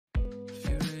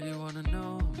I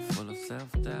know I'm full of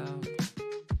self-doubt,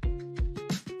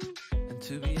 and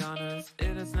to be honest,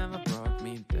 it has never brought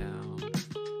me down.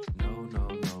 No, no,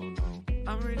 no, no.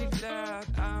 I'm really glad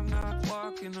I'm not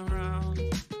walking around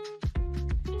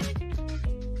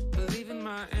believing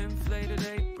my inflated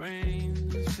ape brain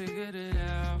has figured it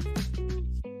out.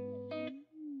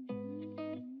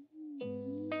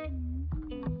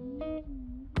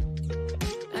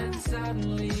 And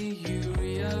suddenly you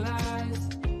realize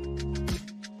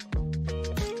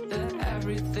that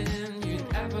everything you'd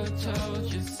ever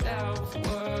told yourself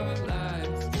were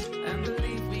lies. And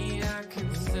believe me, I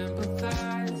can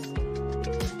sympathize,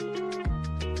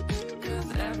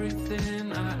 'cause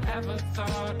everything I ever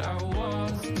thought I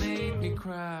was made me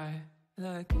cry.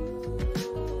 Like and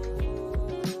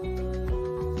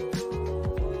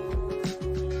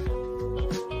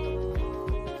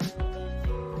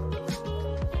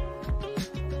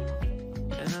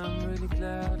I'm really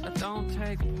glad I don't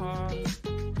take part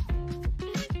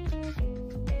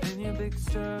in your big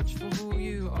search for who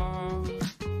you are.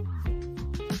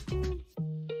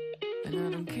 And I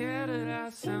don't care that I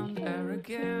sound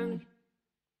arrogant,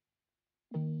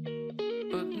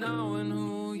 but knowing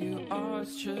who you are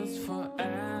is just for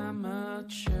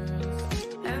amateurs.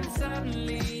 And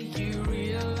suddenly you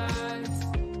realize,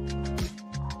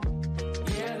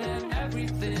 yeah, that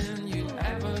everything you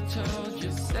ever told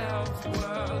yourself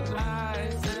were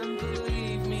lies. And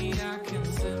believe me, I can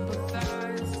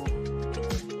sympathize.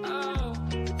 Oh,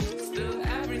 still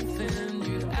everything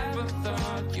you ever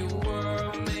thought you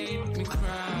were made me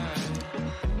cry.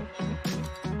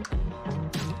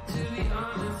 To be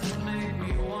honest, it made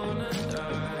me wanna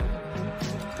die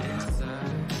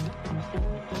inside.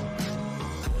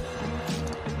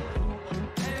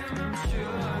 And I'm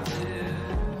sure I did,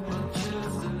 but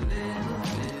just a little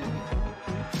bit.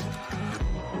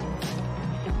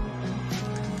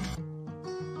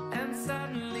 And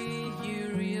suddenly you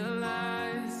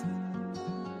realize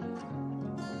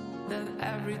that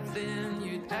everything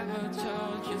you'd ever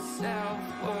told yourself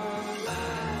were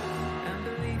lies. And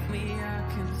believe me, I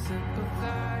can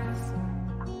sympathize,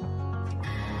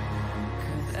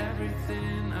 'cause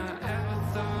everything I ever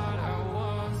thought I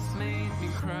was made me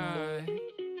cry.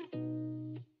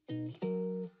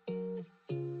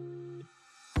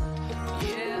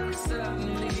 Yeah, and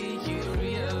suddenly you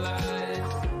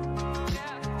realize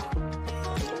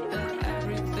that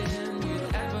everything you'd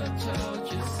ever told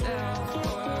yourself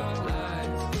were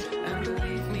lies. And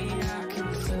believe me, I can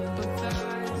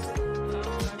sympathize.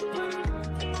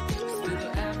 Still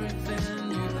everything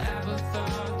you ever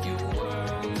thought you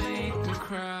were made me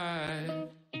cry.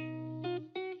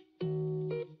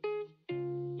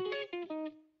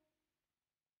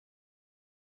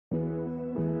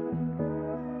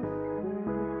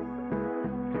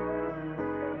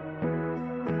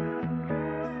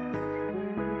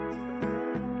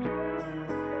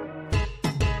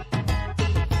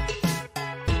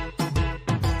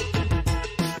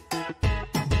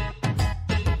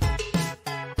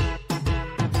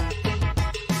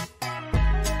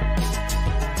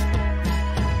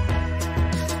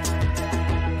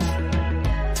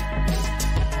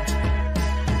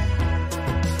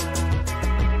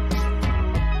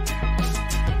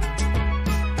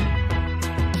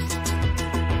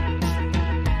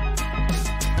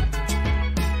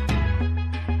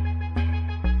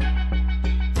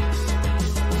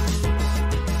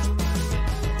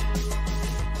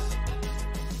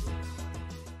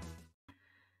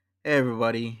 Hey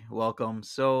everybody, welcome.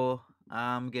 So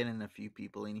I'm getting a few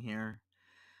people in here.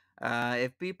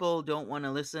 If people don't want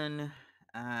to listen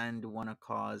and want to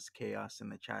cause chaos in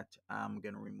the chat, I'm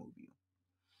gonna remove you.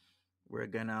 We're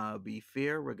gonna be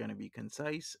fair, we're gonna be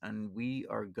concise, and we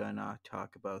are gonna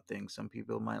talk about things. Some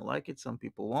people might like it, some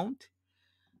people won't.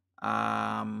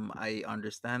 I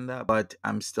understand that, but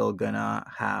I'm still gonna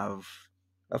have,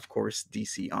 of course,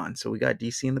 DC on. So we got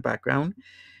DC in the background.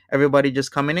 Everybody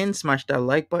just coming in, smash that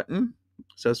like button.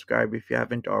 Subscribe if you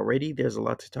haven't already. There's a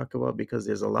lot to talk about because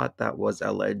there's a lot that was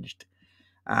alleged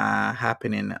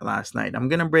happening last night. I'm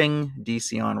gonna bring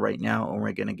DC on right now, and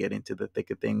we're gonna get into the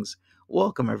thick of things.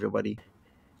 Welcome everybody.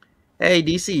 Hey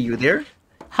DC, you there?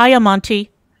 Hiya,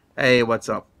 Monty. Hey, what's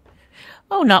up?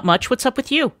 Oh, not much. What's up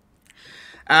with you?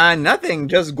 Nothing.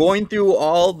 Just going through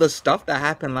all the stuff that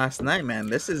happened last night, man.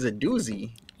 This is a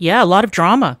doozy. Yeah, a lot of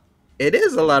drama. It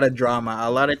is a lot of drama, a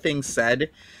lot of things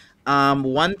said.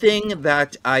 One thing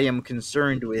that I am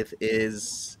concerned with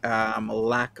is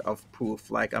lack of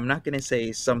proof. Like, I'm not going to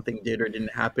say something did or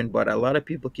didn't happen, but a lot of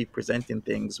people keep presenting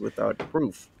things without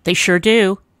proof. They sure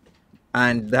do.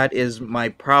 And that is my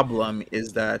problem,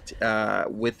 is that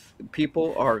with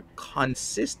people are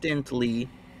consistently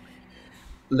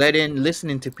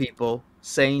listening to people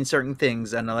saying certain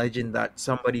things and alleging that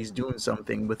somebody's doing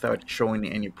something without showing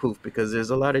any proof, because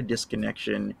there's a lot of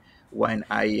disconnection when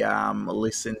I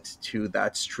listened to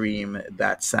that stream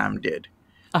that Sam did,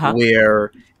 Uh huh.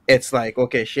 where it's like,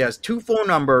 okay, she has two phone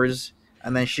numbers,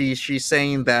 and then she's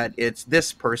saying that it's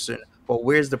this person, but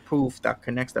where's the proof that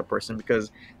connects that person?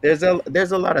 Because there's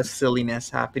a lot of silliness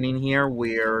happening here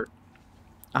where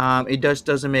it just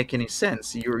doesn't make any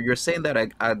sense. You're saying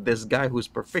that this guy who's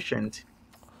proficient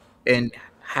in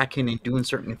hacking and doing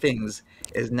certain things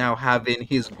is now having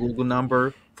his Google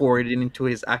number forwarded into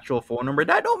his actual phone number.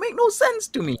 That don't make no sense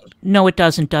to me. No, it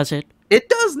doesn't, does it? It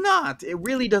does not. It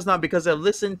really does not, because I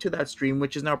listened to that stream,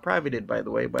 which is now privated, by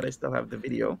the way, but I still have the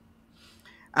video,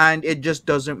 and it just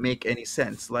doesn't make any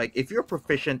sense. Like, if you're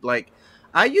proficient, like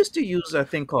I used to use a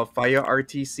thing called Fire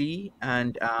RTC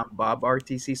and Bob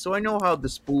RTC, so I know how the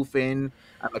spoofing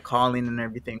and the calling and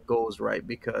everything goes, right?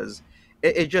 Because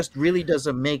it just really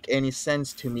doesn't make any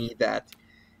sense to me that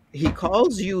he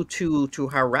calls you to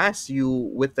harass you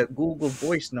with a Google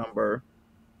Voice number,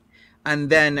 and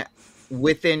then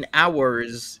within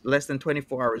hours, less than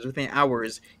 24 hours, within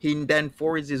hours, he then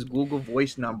forwards his Google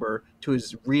Voice number to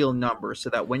his real number, so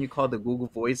that when you call the Google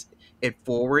Voice, it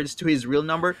forwards to his real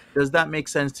number. Does that make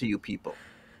sense to you people?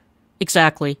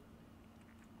 Exactly.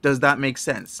 Does that make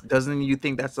sense? Doesn't you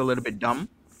think that's a little bit dumb?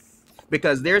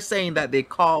 Because they're saying that they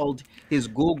called his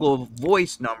Google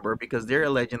Voice number, because they're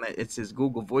alleging that it's his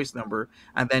Google Voice number,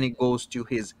 and then it goes to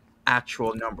his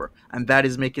actual number, and that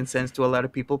is making sense to a lot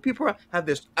of people. People have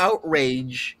this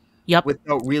outrage Yep.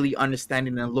 without really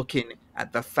understanding and looking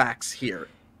at the facts here.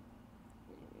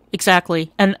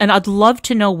 Exactly. And I'd love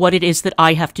to know what it is that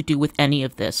I have to do with any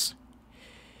of this.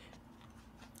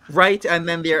 Right? And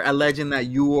then they're alleging that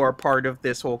you are part of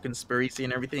this whole conspiracy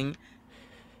and everything.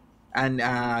 And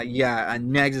yeah,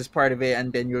 and Negs is part of it,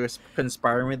 and then you're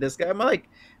conspiring with this guy. I'm like,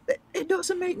 it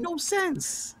doesn't make no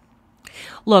sense.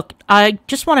 Look, I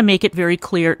just want to make it very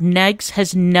clear Negs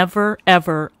has never,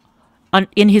 ever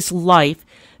in his life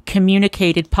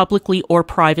communicated publicly or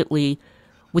privately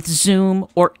with Zoom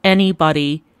or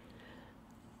anybody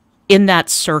in that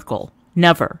circle.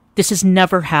 Never. This has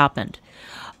never happened.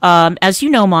 As you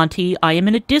know, Monty, I am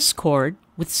in a Discord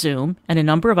with Zoom and a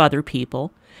number of other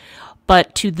people.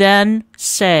 But to then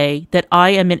say that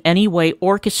I am in any way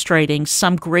orchestrating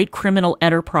some great criminal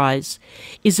enterprise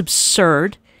is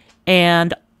absurd.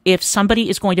 And if somebody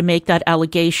is going to make that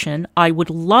allegation, I would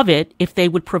love it if they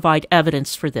would provide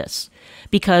evidence for this.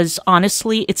 Because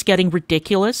honestly, it's getting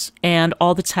ridiculous. And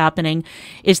all that's happening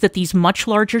is that these much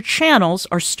larger channels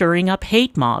are stirring up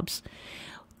hate mobs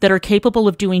that are capable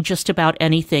of doing just about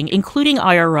anything, including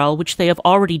IRL, which they have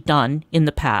already done in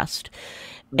the past.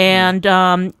 And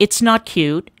it's not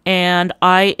cute, and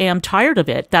I am tired of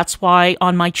it. That's why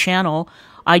on my channel,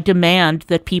 I demand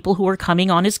that people who are coming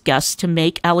on as guests to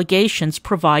make allegations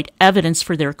provide evidence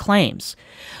for their claims.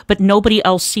 But nobody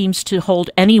else seems to hold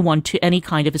anyone to any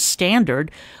kind of a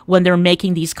standard when they're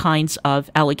making these kinds of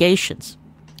allegations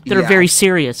that are very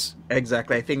serious.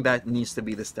 Exactly. I think that needs to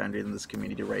be the standard in this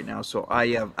community right now. So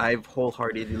I've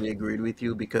wholeheartedly agreed with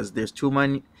you, because there's too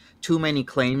many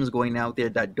claims going out there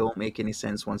that don't make any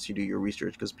sense once you do your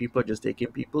research, because people are just taking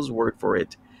people's word for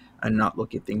it and not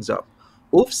looking things up.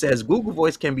 Oof says Google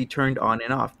Voice can be turned on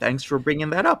and off. Thanks for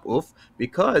bringing that up, Oof,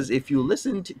 because if you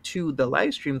listened to the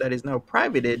live stream that is now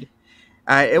privated,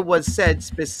 it was said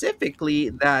specifically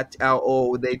that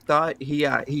they thought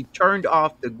he turned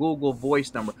off the Google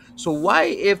Voice number. So why,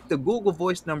 if the Google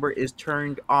Voice number is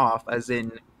turned off, as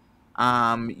in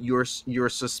you're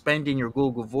suspending your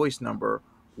Google Voice number,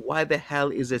 why the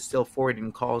hell is it still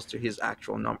forwarding calls to his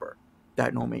actual number?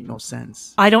 That don't make no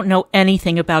sense. I don't know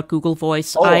anything about Google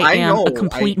Voice. Oh, I I am know. a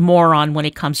complete moron when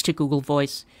it comes to Google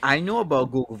Voice. I know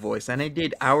about Google Voice, and I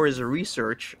did hours of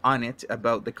research on it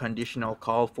about the conditional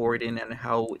call forwarding and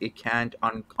how it can't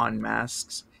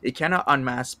unmasks. It cannot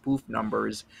unmask spoof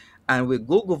numbers, and with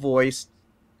Google Voice,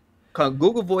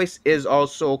 Google Voice is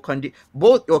also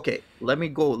both. Okay, let me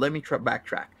go. Let me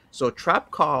backtrack. So Trap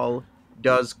Call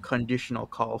does conditional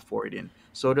call forwarding.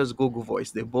 So does Google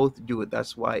Voice. They both do it.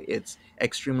 That's why it's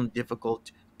extremely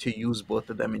difficult to use both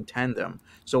of them in tandem.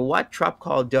 So what Trap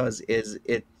Call does is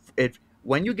it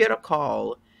when you get a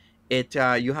call, it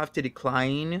you have to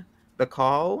decline the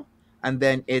call, and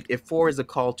then it forwards the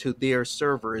call to their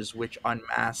servers, which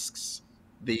unmasks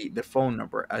the phone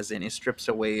number, as in it strips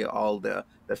away all the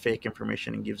fake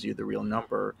information and gives you the real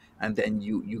number, and then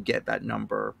you get that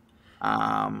number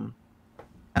um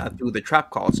through the trap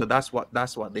call. So that's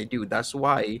what they do. That's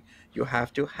why you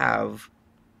have to have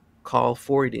call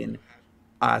forwarding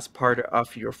as part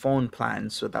of your phone plan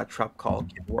so that trap call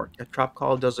can work. A trap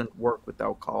call doesn't work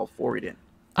without call forwarding.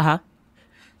 Uh huh.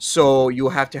 So you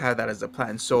have to have that as a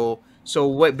plan. So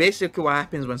what basically what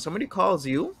happens when somebody calls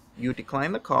you, you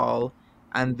decline the call,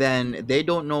 and then they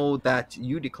don't know that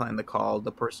you decline the call.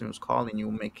 The person who's calling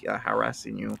you make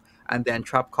harassing you, and then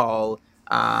trap call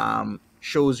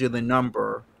shows you the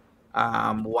number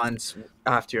once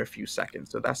after a few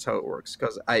seconds. So that's how it works.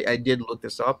 Because I did look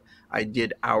this up. I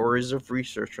did hours of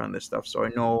research on this stuff, so I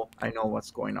know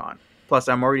what's going on. Plus,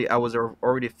 I was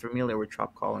already familiar with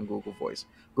Trap Call and Google Voice.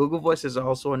 Google Voice is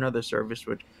also another service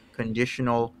with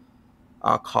conditional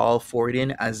call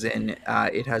forwarding, as in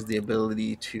it has the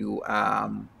ability to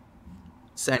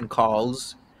send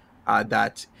calls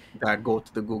that go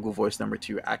to the Google Voice number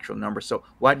to your actual number. So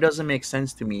what doesn't make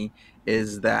sense to me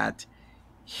is that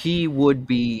he would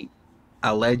be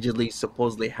allegedly,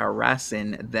 supposedly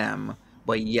harassing them,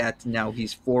 but yet now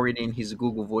he's forwarding his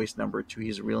Google Voice number to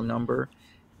his real number.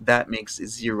 That makes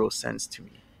zero sense to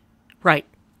me. Right.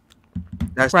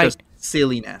 That's Right. just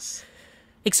silliness.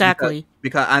 because Exactly.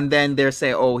 because and then they're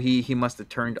saying, oh, he must have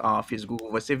turned off his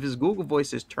Google Voice. If his Google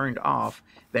Voice is turned off,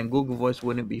 then Google Voice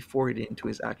wouldn't be forwarded into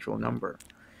his actual number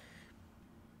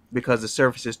because the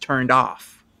service is turned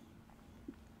off.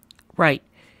 Right.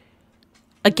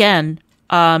 Again,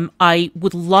 I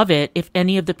would love it if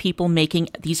any of the people making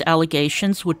these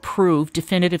allegations would prove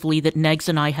definitively that Negs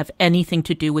and I have anything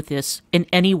to do with this in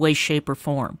any way, shape, or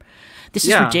form. This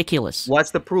is Yeah. ridiculous.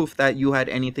 What's the proof that you had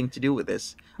anything to do with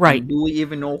this? Right. Do we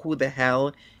even know who the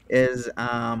hell is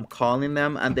calling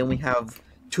them? And then we have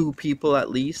two people at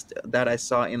least that I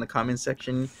saw in the comment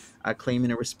section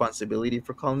claiming a responsibility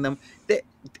for calling them. They,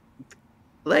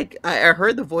 like I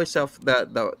heard the voice of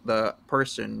the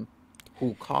person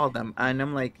who called them, and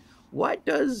I'm like, what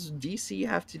does DC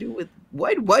have to do with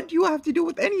what do you have to do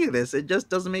with any of this? It just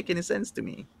doesn't make any sense to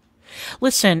me.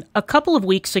 Listen, a couple of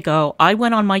weeks ago, I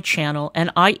went on my channel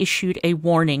and I issued a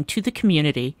warning to the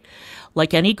community.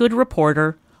 Like any good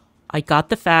reporter, I got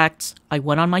the facts. I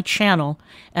went on my channel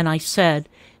and I said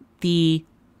the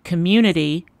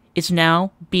community is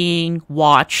now being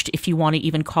watched, if you want to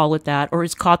even call it that, or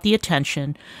has caught the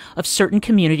attention of certain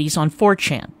communities on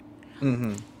 4chan.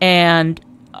 Mm-hmm. And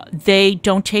they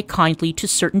don't take kindly to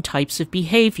certain types of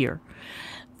behavior.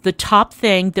 The top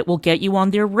thing that will get you on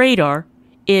their radar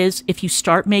is if you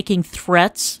start making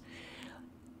threats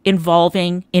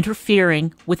involving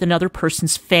interfering with another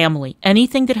person's family.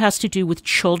 Anything that has to do with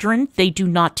children, they do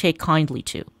not take kindly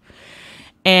to.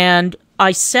 And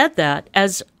I said that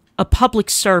as a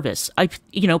public service.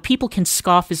 People can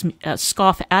scoff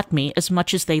at me as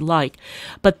much as they like,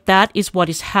 but that is what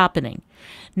is happening.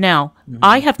 Now,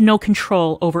 I have no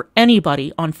control over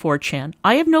anybody on 4chan.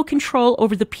 I have no control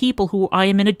over the people who I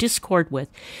am in a Discord with.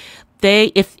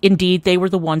 If indeed they were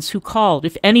the ones who called,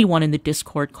 if anyone in the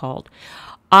Discord called.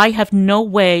 I have no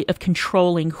way of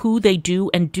controlling who they do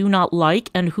and do not like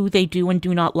and who they do and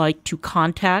do not like to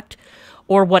contact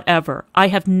or whatever. I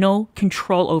have no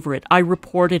control over it. I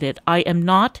reported it. I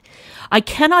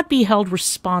cannot be held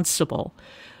responsible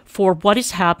for what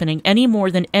is happening any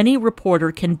more than any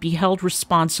reporter can be held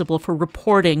responsible for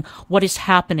reporting what is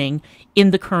happening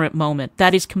in the current moment.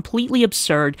 That is completely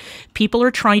absurd. People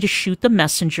are trying to shoot the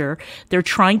messenger. They're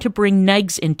trying to bring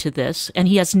Negs into this, and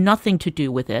he has nothing to do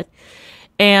with it.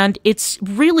 And it's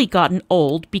really gotten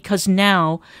old because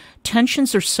now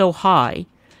tensions are so high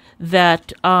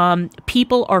that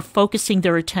people are focusing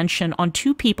their attention on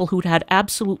two people who'd had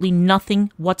absolutely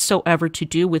nothing whatsoever to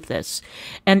do with this.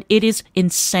 And it is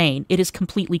insane. It is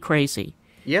completely crazy.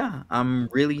 Yeah, I'm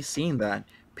really seeing that.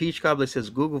 Peach Cobbler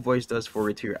says Google Voice does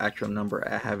forward to your actual number.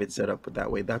 I have it set up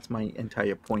that way. That's my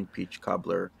entire point, Peach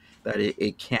Cobbler, that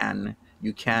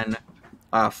you can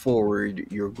forward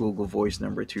your Google Voice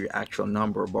number to your actual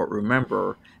number. But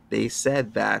remember, they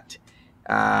said that,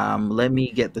 let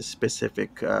me get the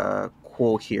specific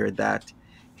quote here, that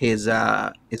his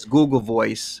Google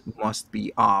Voice must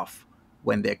be off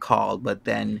when they call, but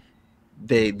then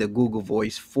the Google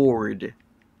Voice forward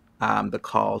the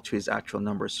call to his actual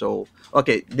number. So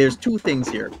okay, there's two things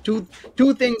here.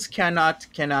 Two things cannot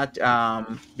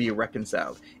be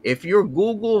reconciled. If your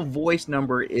Google Voice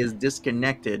number is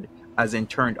disconnected, as in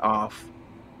turned off,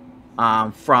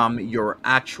 from your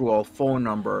actual phone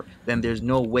number, then there's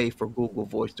no way for Google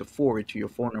Voice to forward to your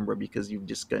phone number because you've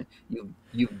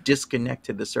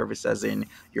disconnected the service, as in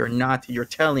you're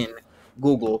telling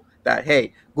Google that,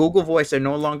 hey, Google Voice, I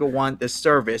no longer want this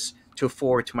service to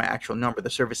forward to my actual number. The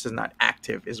service is not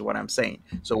active, is what I'm saying.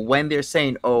 So when they're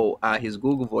saying, oh, his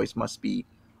Google Voice must be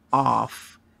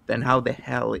off, then how the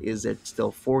hell is it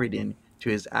still forwarding to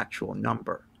his actual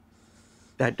number?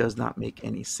 that does not make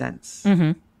any sense.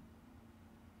 Mm-hmm.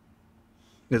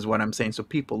 Is what I'm saying. So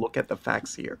people, look at the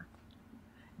facts here.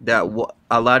 That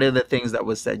a lot of the things that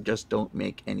was said just don't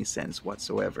make any sense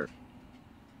whatsoever.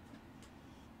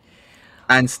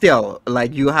 And still,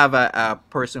 like, you have a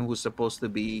person who's supposed to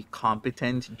be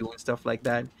competent doing stuff like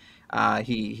that.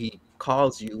 He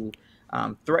calls you,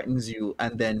 threatens you,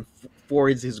 and then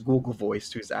forwards his Google Voice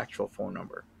to his actual phone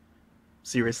number.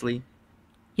 Seriously?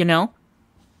 You know?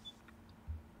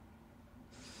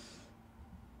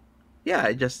 Yeah,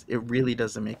 it really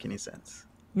doesn't make any sense.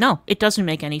 No, it doesn't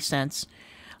make any sense.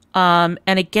 And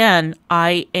again,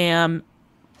 I am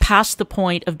past the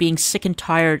point of being sick and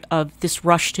tired of this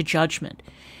rush to judgment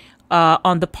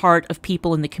on the part of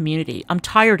people in the community. I'm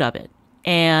tired of it.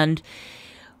 And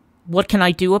what can I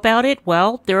do about it?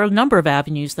 Well, there are a number of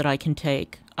avenues that I can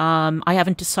take. I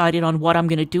haven't decided on what I'm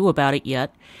going to do about it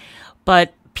yet.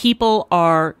 But people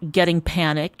are getting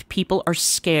panicked. People are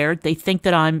scared. They think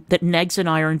that Negs and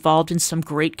I are involved in some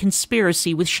great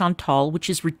conspiracy with Chantal, which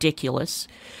is ridiculous.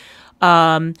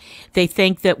 They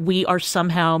think that we are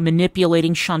somehow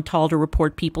manipulating Chantal to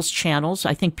report people's channels.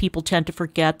 I think people tend to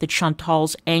forget that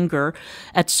Chantal's anger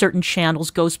at certain channels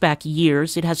goes back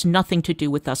years. It has nothing to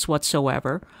do with us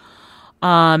whatsoever.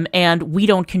 And we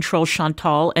don't control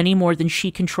Chantal any more than she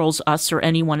controls us or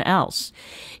anyone else.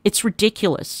 It's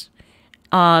ridiculous.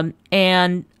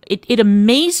 And it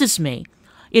amazes me.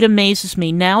 It amazes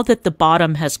me now that the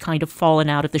bottom has kind of fallen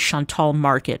out of the Chantal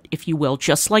market, if you will,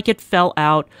 just like it fell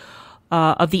out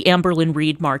of the Amberlynn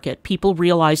Reid market. People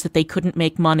realized that they couldn't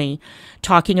make money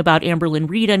talking about Amberlynn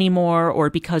Reid anymore, or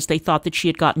because they thought that she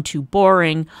had gotten too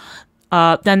boring.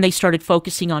 Then they started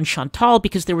focusing on Chantal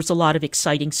because there was a lot of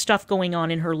exciting stuff going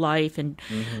on in her life, and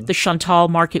the Chantal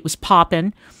market was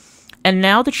popping. And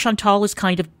now that Chantal is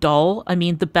kind of dull, I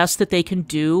mean, the best that they can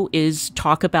do is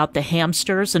talk about the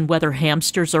hamsters and whether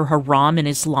hamsters are haram in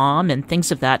Islam and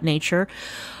things of that nature.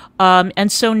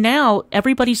 And so now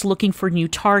everybody's looking for new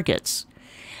targets.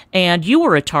 And you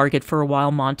were a target for a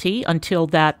while, Monty, until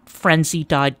that frenzy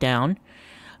died down.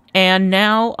 And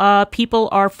now people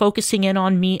are focusing in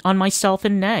on me, on myself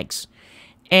and Negs.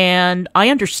 And I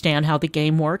understand how the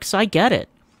game works. I get it.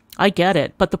 I get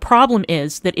it. But the problem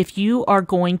is that if you are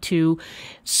going to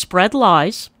spread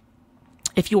lies,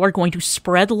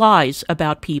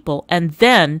 about people and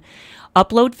then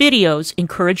upload videos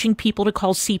encouraging people to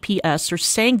call CPS or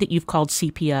saying that you've called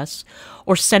CPS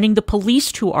or sending the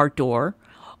police to our door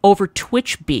over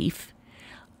Twitch beef,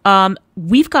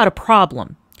 we've got a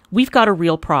problem. We've got a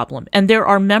real problem. And there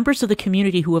are members of the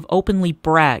community who have openly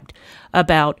bragged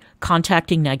about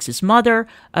contacting Negs' mother,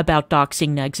 about doxing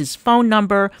Negs' phone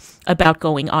number, about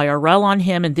going IRL on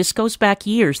him. And this goes back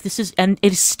years. And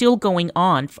it is still going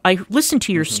on. I listened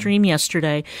to your stream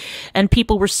yesterday and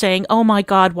people were saying, oh my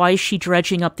God, why is she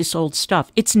dredging up this old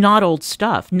stuff? It's not old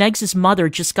stuff. Negs' mother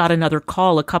just got another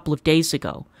call a couple of days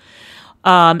ago.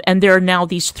 And there are now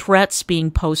these threats being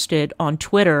posted on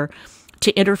Twitter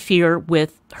to interfere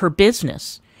with her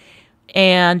business.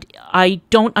 And I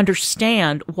don't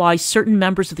understand why certain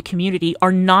members of the community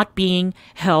are not being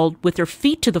held with their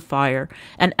feet to the fire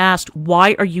and asked,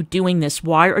 why are you doing this?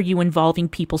 Why are you involving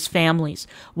people's families?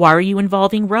 Why are you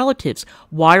involving relatives?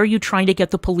 Why are you trying to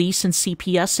get the police and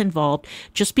CPS involved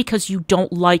just because you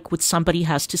don't like what somebody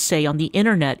has to say on the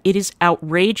internet? It is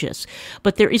outrageous.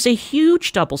 But there is a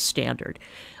huge double standard.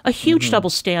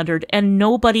 Double standard, and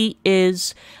nobody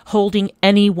is holding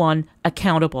anyone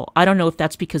accountable. I don't know if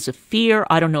that's because of fear.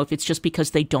 I don't know if it's just because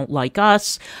they don't like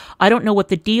us. I don't know what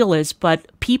the deal is,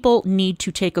 but people need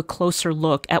to take a closer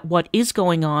look at what is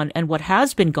going on and what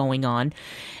has been going on.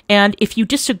 And if you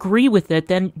disagree with it,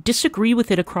 then disagree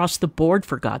with it across the board,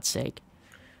 for God's sake.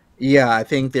 Yeah, I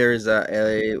think there's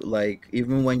like,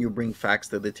 even when you bring facts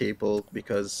to the table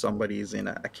because somebody's in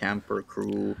a camper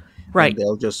crew, Right. and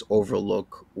they'll just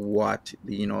overlook what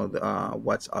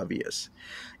what's obvious.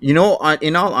 In all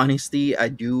honesty, I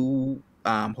do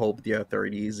hope the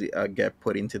authorities get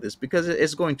put into this because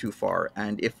it's going too far.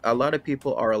 And if a lot of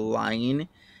people are lying,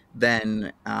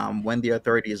 then when the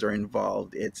authorities are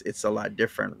involved, it's a lot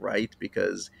different, right?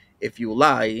 Because if you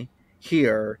lie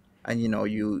here and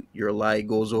your lie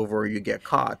goes over, you get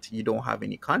caught, you don't have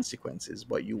any consequences,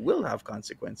 but you will have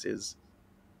consequences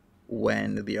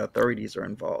when the authorities are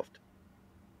involved.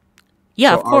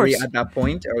 Yeah, So of are we course. at that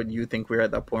point, or do you think we're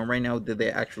at that point right now? Did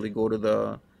they actually go to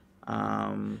the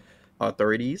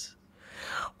authorities?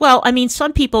 Well, I mean,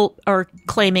 some people are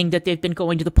claiming that they've been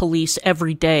going to the police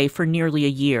every day for nearly a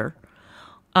year.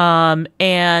 I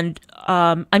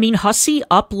mean, Hussey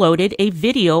uploaded a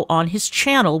video on his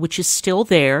channel, which is still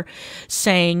there,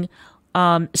 saying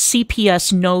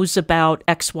CPS knows about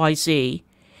XYZ.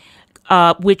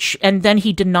 which, and then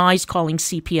he denies calling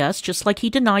CPS, just like he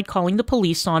denied calling the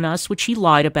police on us, which he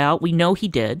lied about. We know he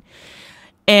did.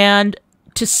 And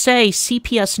to say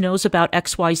CPS knows about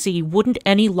XYZ, wouldn't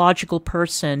any logical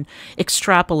person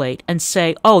extrapolate and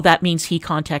say, oh, that means he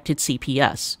contacted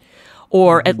CPS?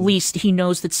 Or at least he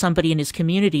knows that somebody in his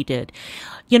community did.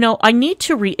 You know, I need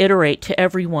to reiterate to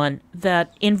everyone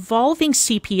that involving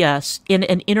CPS in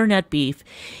an internet beef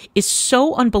is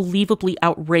so unbelievably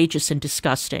outrageous and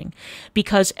disgusting,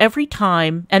 because every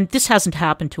time, and this hasn't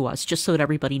happened to us, just so that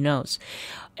everybody knows,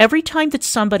 every time that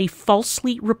somebody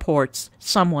falsely reports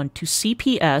someone to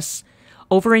CPS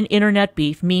over an internet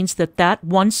beef means that that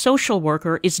one social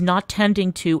worker is not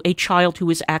tending to a child who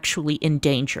is actually in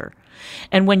danger.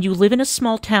 And when you live in a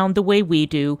small town the way we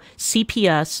do,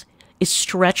 CPS is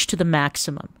stretched to the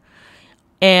maximum.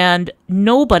 And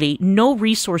no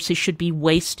resources should be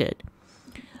wasted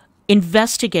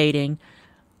investigating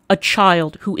a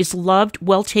child who is loved,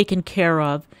 well taken care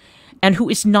of, and who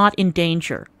is not in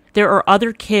danger. There are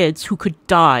other kids who could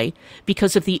die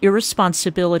because of the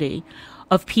irresponsibility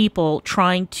of people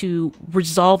trying to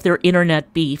resolve their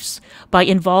internet beefs by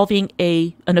involving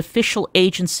an official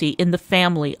agency in the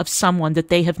family of someone that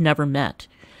they have never met.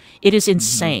 It is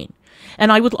insane.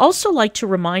 And I would also like to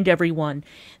remind everyone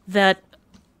that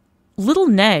little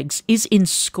Negs is in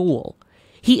school.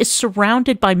 He is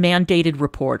surrounded by mandated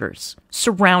reporters,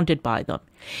 surrounded by them.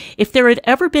 If there had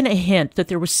ever been a hint that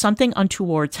there was something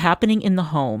untoward happening in the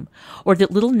home, or that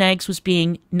little Negs was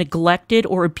being neglected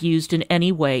or abused in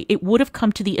any way, it would have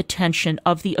come to the attention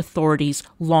of the authorities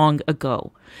long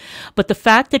ago. But the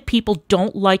fact that people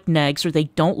don't like Negs, or they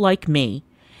don't like me,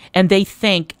 and they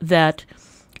think that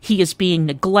he is being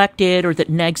neglected or that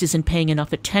Negs isn't paying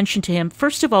enough attention to him.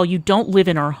 First of all, you don't live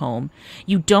in our home.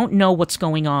 You don't know what's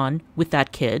going on with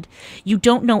that kid. You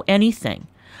don't know anything.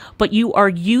 But you are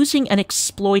using and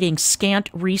exploiting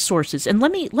scant resources. And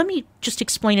let me just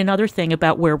explain another thing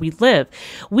about where we live.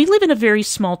 We live in a very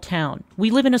small town.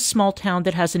 We live in a small town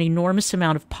that has an enormous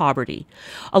amount of poverty,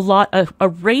 a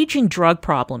raging drug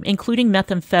problem, including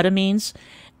methamphetamines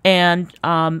and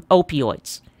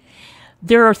opioids.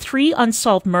 There are 3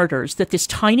 unsolved murders that this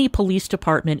tiny police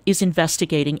department is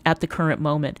investigating at the current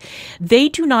moment. They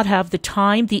do not have the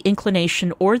time, the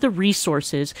inclination, or the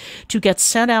resources to get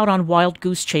sent out on wild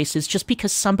goose chases just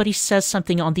because somebody says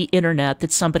something on the internet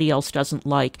that somebody else doesn't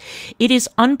like. It is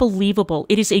unbelievable.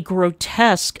 It is a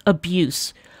grotesque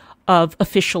abuse of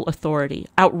official authority.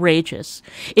 Outrageous.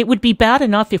 It would be bad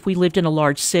enough if we lived in a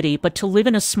large city, but to live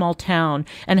in a small town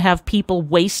and have people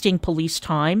wasting police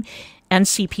time and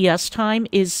CPS time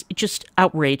is just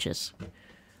outrageous.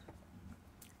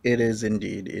 It is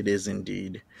indeed. It is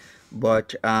indeed.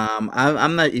 But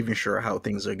I'm not even sure how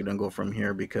things are going to go from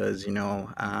here because, there's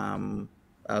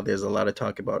a lot of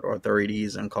talk about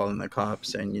authorities and calling the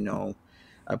cops and,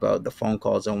 about the phone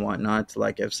calls and whatnot.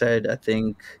 Like I've said, I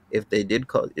think if they did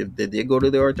go to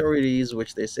the authorities,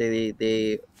 which they say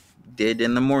they did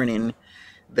in the morning,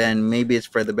 then maybe it's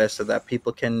for the best so that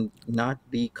people can not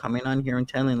be coming on here and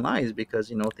telling lies because,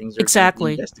 things are being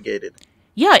Exactly. investigated.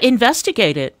 Yeah,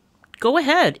 investigate it. Go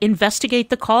ahead. Investigate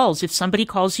the calls. If somebody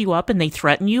calls you up and they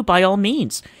threaten you, by all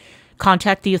means,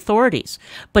 contact the authorities.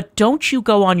 But don't you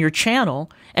go on your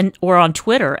channel or on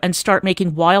Twitter and start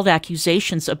making wild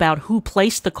accusations about who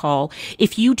placed the call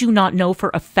if you do not know for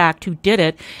a fact who did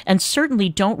it, and certainly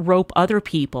don't rope other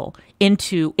people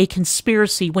into a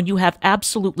conspiracy when you have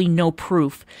absolutely no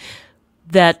proof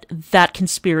that that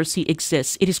conspiracy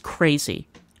exists. It is crazy.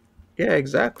 Yeah,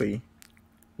 exactly.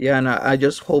 Yeah, and I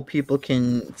just hope people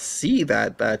can see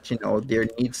that there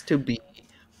needs to be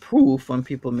proof when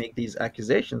people make these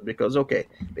accusations because okay,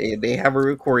 they have a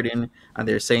recording and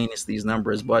they're saying it's these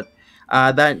numbers, but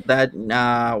that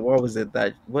what was it?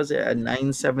 That was it a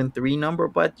 973 number,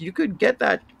 but you could get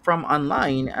that from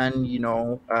online and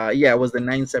yeah, it was the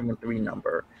 973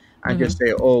 number and Hmm. just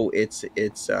say, oh, it's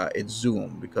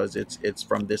Zoom because it's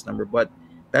from this number, but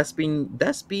that's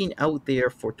been out there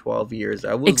for 12 years.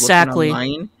 I was looking Exactly.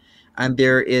 online and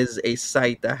there is a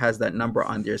site that has that number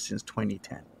on there since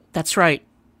 2010. That's right.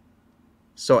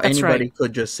 So That's right. anybody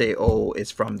could just say, "Oh,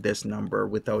 it's from this number,"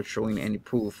 without showing any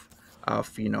proof of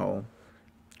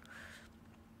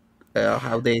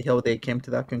how they came to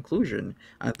that conclusion.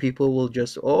 And people will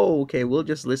just, "Oh, okay, we'll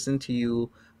just listen to you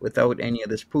without any of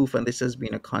this proof." And this has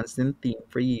been a constant theme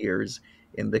for years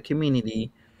in the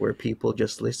community, where people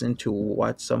just listen to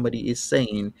what somebody is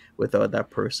saying without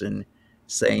that person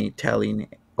saying, telling,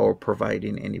 or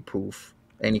providing any proof,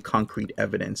 any concrete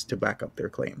evidence to back up their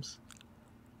claims.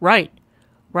 Right.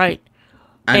 Right.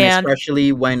 And And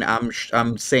especially when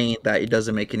I'm saying that it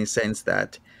doesn't make any sense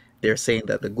that they're saying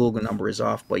that the Google number is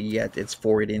off, but yet it's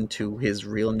forwarded into his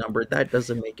real number. That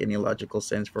doesn't make any logical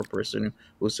sense for a person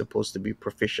who's supposed to be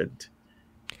proficient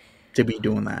to be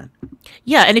doing that.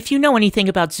 Yeah, and if you know anything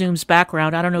about Zoom's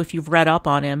background, I don't know if you've read up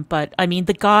on him, but I mean,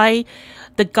 the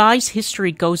guy's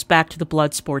history goes back to the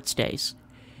blood sports days,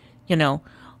 you know,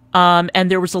 and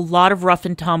there was a lot of rough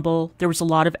and tumble. There was a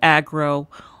lot of aggro.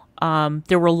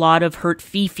 There were a lot of hurt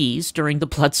fifis during the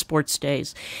blood sports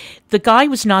days. The guy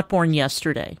was not born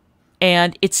yesterday,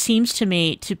 and it seems to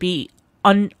me to be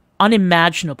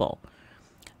unimaginable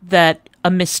that a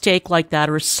mistake like that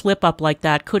or a slip up like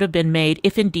that could have been made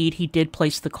if indeed he did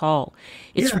place the call.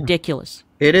 It's ridiculous.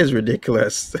 It is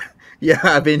ridiculous. Yeah,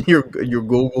 having your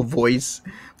Google voice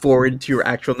forward to your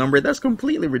actual number, that's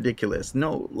completely ridiculous.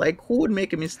 No, like who would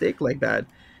make a mistake like that?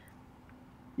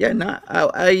 Yeah, not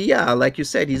yeah, like you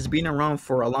said, he's been around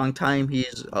for a long time.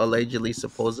 He's allegedly,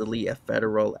 supposedly a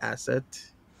federal asset.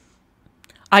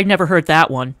 I never heard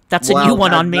that one. That's a new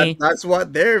one on me. That's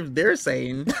what they're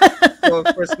saying. So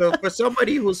for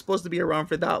somebody who's supposed to be around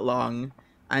for that long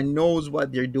and knows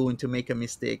what they're doing to make a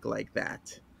mistake like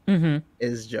that,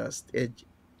 is just it.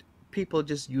 People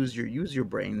just use your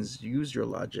brains, use your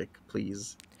logic,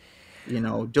 please.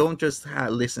 Don't just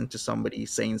listen to somebody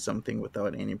saying something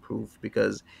without any proof,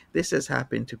 because this has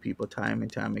happened to people time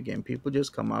and time again. People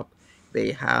just come up,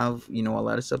 they have a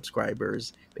lot of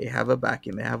subscribers, they have a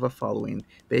backing, they have a following,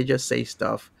 they just say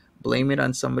stuff, blame it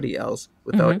on somebody else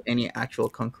without any actual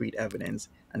concrete evidence,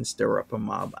 and stir up a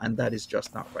mob, and that is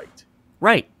just not right.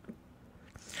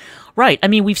 Right. I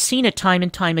mean, we've seen it time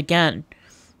and time again,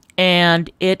 and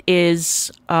it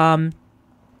is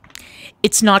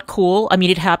it's not cool. I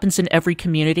mean, it happens in every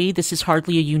community. This is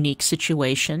hardly a unique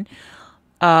situation.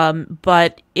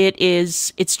 But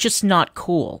it's just not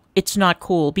cool. It's not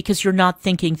cool because you're not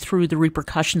thinking through the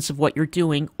repercussions of what you're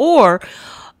doing. Or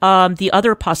the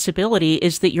other possibility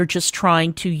is that you're just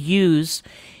trying to use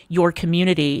your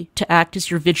community to act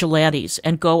as your vigilantes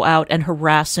and go out and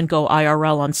harass and go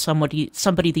IRL on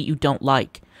somebody that you don't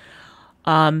like.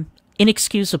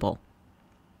 Inexcusable.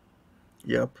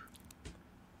 Yep.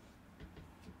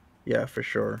 Yeah, for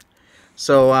sure.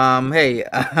 So, hey,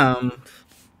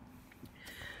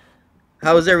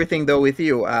 how's everything though with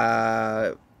you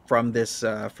from this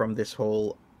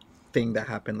whole thing that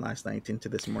happened last night into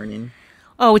this morning?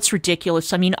 Oh, it's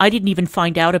ridiculous. I mean, I didn't even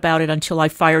find out about it until I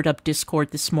fired up Discord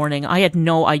this morning. I had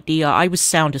no idea. I was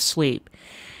sound asleep.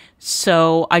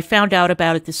 So I found out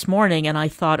about it this morning and I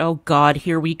thought, oh God,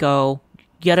 here we go.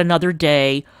 Yet another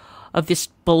day of this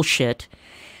bullshit.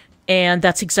 And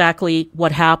that's exactly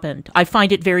what happened. I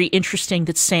find it very interesting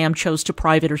that Sam chose to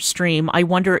private her stream. I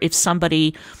wonder if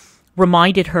somebody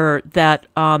reminded her that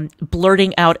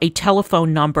blurting out a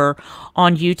telephone number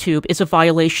on YouTube is a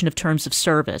violation of terms of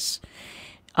service.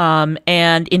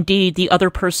 And indeed, the other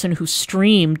person who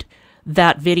streamed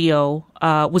that video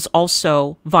was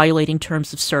also violating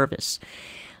terms of service.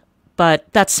 But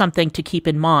that's something to keep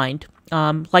in mind.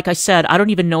 Like I said, I don't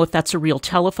even know if that's a real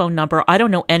telephone number. I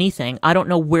don't know anything. I don't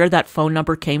know where that phone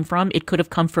number came from. It could have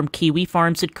come from Kiwi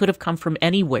Farms. It could have come from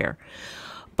anywhere.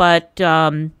 But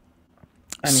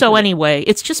so anyway,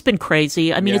 it's just been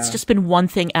crazy. I mean, It's just been one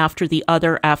thing after the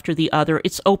other after the other.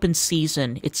 It's open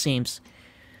season, it seems.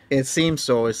 It seems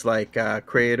so. It's like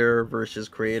creator versus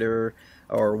creator,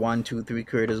 or 1, 2, 3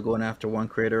 creators going after one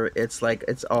creator. It's like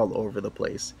it's all over the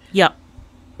place. Yep.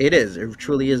 It is. It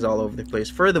truly is all over the place.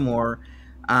 Furthermore,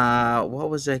 what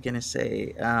was I going to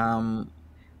say?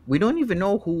 We don't even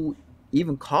know who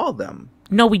even called them.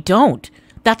 No, we don't.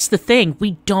 That's the thing.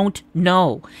 We don't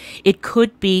know. It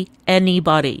could be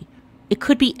anybody. It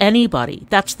could be anybody.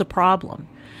 That's the problem.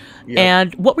 Yep.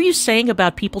 And what were you saying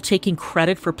about people taking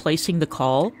credit for placing the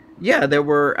call? Yeah, there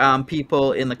were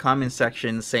people in the comment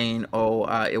section saying, "Oh,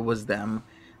 it was them."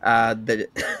 The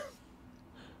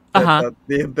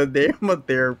name of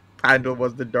their handle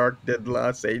was the Dark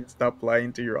Didla, saying, "Stop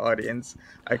lying to your audience.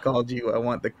 I called you. I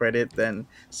want the credit." Then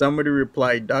somebody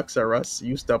replied, "Ducks are us.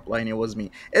 You stop lying. It was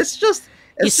me." It's just...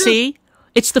 see?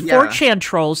 It's the 4chan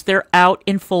trolls. They're out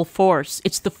in full force.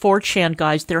 It's the 4chan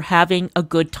guys. They're having a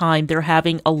good time. They're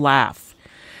having a laugh.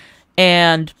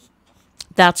 And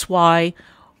that's why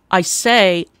I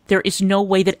say there is no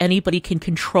way that anybody can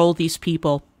control these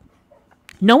people.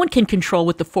 No one can control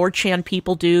what the 4chan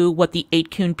people do, what the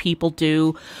 8kun people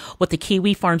do, what the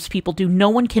Kiwi Farms people do. No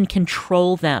one can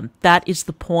control them. That is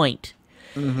the point.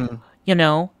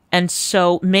 And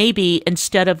so maybe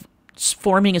instead of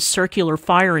forming a circular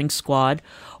firing squad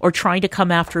or trying to come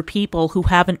after people who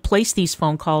haven't placed these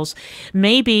phone calls,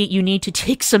 maybe you need to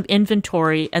take some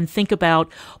inventory and think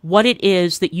about what it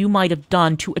is that you might have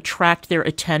done to attract their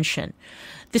attention.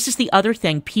 This is the other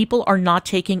thing. People are not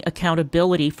taking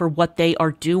accountability for what they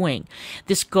are doing.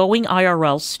 This going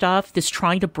IRL stuff, this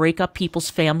trying to break up people's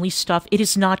family stuff, it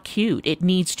is not cute. It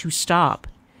needs to stop.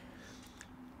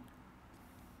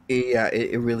 Yeah,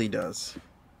 it really does.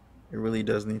 It really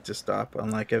does need to stop.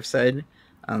 And like I've said,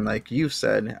 and like you've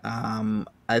said,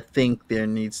 I think there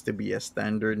needs to be a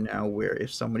standard now where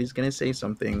if somebody's gonna say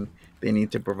something, they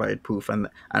need to provide proof,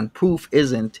 and proof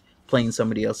isn't playing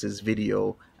somebody else's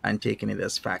video and taking it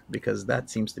as fact, because that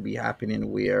seems to be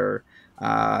happening where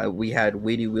we had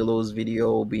Wady Willow's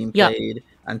video being Yeah. played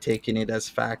and taking it as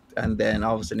fact, and then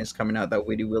all of a sudden it's coming out that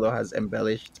Wady Willow has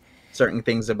embellished certain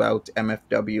things about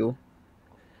MFW.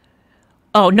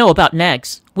 Oh no, about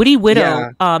Negs. Yeah, Woody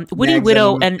Nags and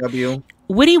Widow and MFW.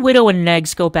 Woody Widow and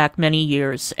Negs go back many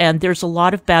years, and there's a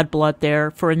lot of bad blood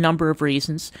there for a number of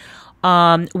reasons.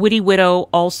 Woody Widow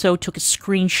also took a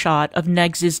screenshot of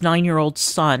Negs's 9-year-old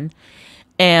son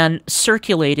and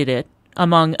circulated it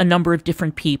among a number of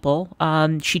different people.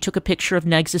 She took a picture of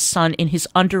Negs's son in his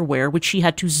underwear, which she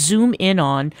had to zoom in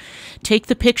on, take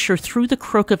the picture through the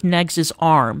crook of Negs's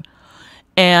arm,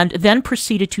 and then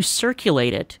proceeded to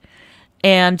circulate it.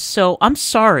 And so I'm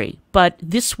sorry, but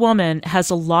this woman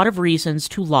has a lot of reasons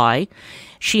to lie.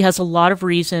 She has a lot of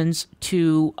reasons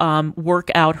to work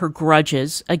out her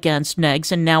grudges against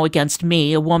Negs and now against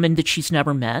me, a woman that she's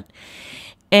never met.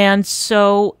 And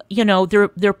so,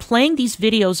 they're playing these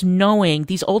videos knowing,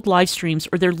 these old live streams,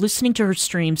 or they're listening to her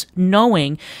streams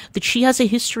knowing that she has a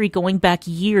history going back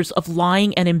years of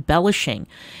lying and embellishing.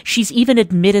 She's even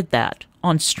admitted that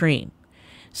on stream.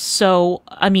 So,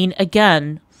 I mean,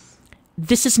 again,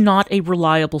 this is not a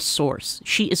reliable source.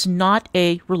 She is not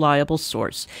a reliable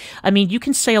source. I mean, you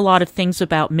can say a lot of things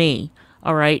about me,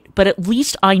 all right, but at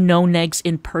least I know Negs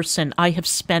in person. I have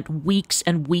spent weeks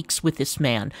and weeks with this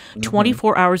man,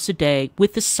 24 hours a day,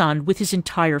 with his son, with his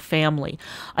entire family.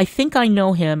 I think I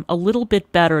know him a little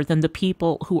bit better than the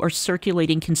people who are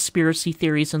circulating conspiracy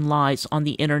theories and lies on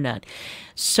the internet.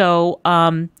 So,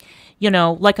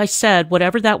 like I said,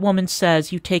 whatever that woman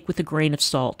says, you take with a grain of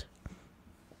salt.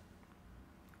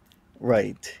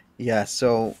 Right. Yeah.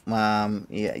 So,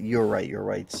 yeah, you're right. You're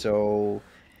right. So,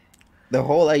 the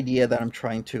whole idea that I'm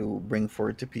trying to bring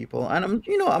forward to people, and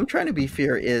I'm trying to be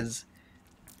fair, is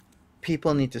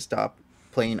people need to stop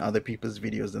playing other people's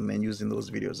videos and then using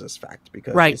those videos as fact,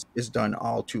 because Right. it's done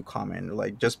all too common.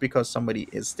 Like, just because somebody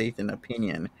is stating an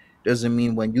opinion doesn't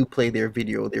mean when you play their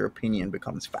video, their opinion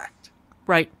becomes fact.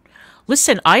 Right.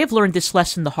 Listen, I have learned this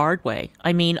lesson the hard way.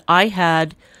 I mean, I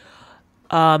had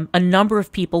a number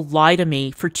of people lie to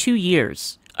me for 2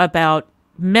 years about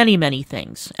many, many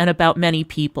things and about many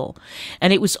people.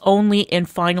 And it was only in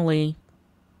finally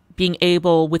being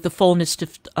able, with the fullness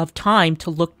of time, to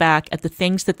look back at the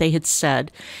things that they had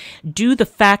said, do the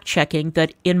fact checking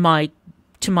that,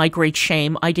 to my great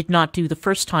shame, I did not do the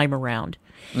first time around.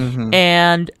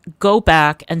 And go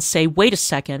back and say, wait a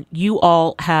second, you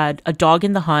all had a dog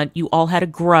in the hunt, you all had a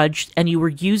grudge, and you were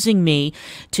using me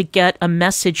to get a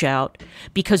message out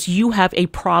because you have a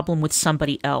problem with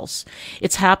somebody else.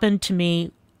 It's happened to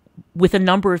me with a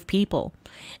number of people.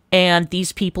 And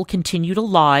these people continue to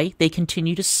lie, they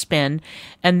continue to spin,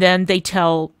 and then they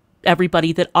tell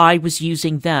everybody that I was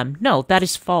using them. No, that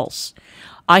is false.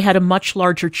 I had a much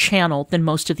larger channel than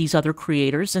most of these other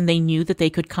creators, and they knew that they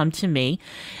could come to me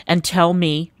and tell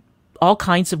me all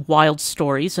kinds of wild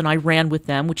stories, and I ran with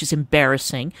them, which is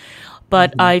embarrassing.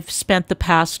 But I've spent the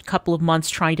past couple of months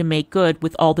trying to make good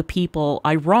with all the people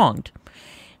I wronged.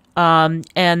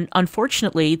 And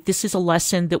unfortunately, this is a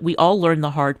lesson that we all learn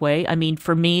the hard way. I mean,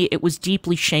 for me, it was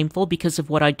deeply shameful because of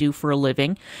what I do for a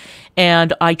living.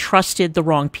 And I trusted the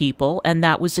wrong people, and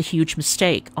that was a huge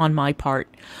mistake on my part.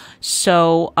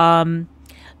 So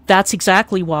that's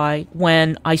exactly why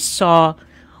when I saw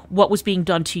what was being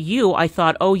done to you, I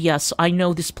thought, oh, yes, I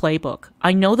know this playbook.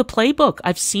 I know the playbook.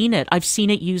 I've seen it. I've seen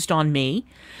it used on me.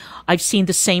 I've seen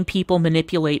the same people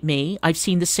manipulate me. I've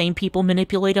seen the same people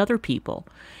manipulate other people.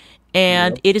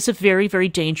 And it is a very, very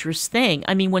dangerous thing.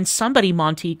 I mean, when somebody,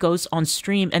 Monty, goes on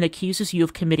stream and accuses you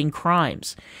of committing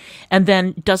crimes and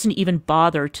then doesn't even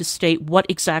bother to state what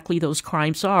exactly those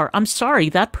crimes are, I'm sorry,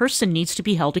 that person needs to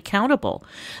be held accountable.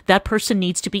 That person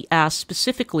needs to be asked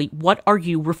specifically, what are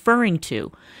you referring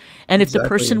to? And if the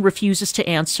person refuses to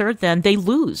answer, then they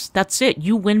lose. That's it.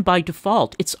 You win by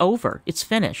default. It's over. It's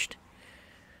finished.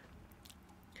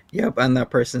 Yep, and that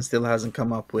person still hasn't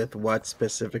come up with what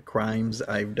specific crimes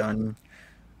I've done,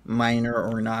 minor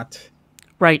or not.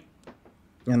 Right.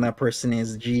 And that person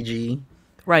is GG.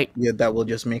 Right. Yeah, that will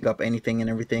just make up anything and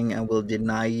everything and will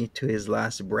deny to his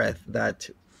last breath that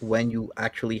when you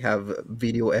actually have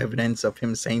video evidence of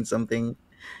him saying something,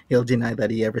 He'll deny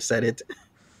that he ever said it.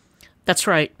 That's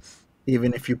right.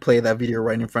 Even if you play that video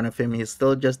right in front of him, he'll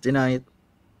still just deny it.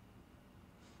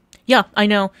 Yeah, I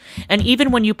know. And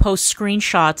even when you post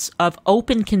screenshots of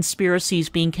open conspiracies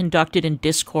being conducted in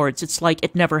discords, it's like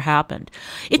it never happened.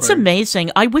 It's Right.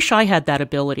 amazing. I wish I had that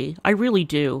ability. I really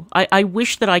do. I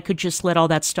wish that I could just let all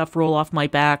that stuff roll off my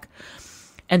back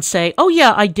and say, oh,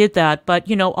 yeah, I did that,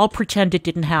 but, I'll pretend it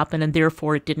didn't happen and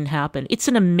therefore it didn't happen. It's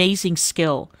an amazing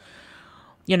skill.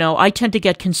 I tend to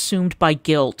get consumed by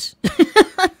guilt.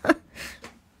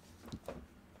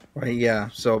 Right, yeah.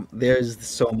 So there's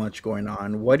so much going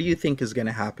on. What do you think is going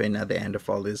to happen at the end of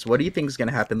all this? What do you think is going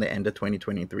to happen at the end of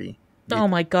 2023? Oh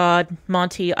my God,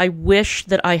 Monty, I wish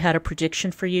that I had a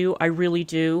prediction for you. I really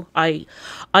do. I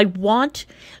want,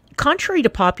 contrary to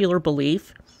popular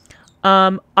belief,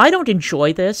 I don't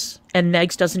enjoy this, and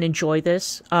Negs doesn't enjoy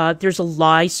this. There's a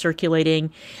lie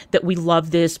circulating that we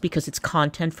love this because it's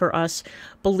content for us.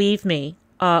 Believe me,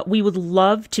 we would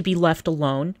love to be left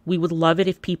alone. We would love it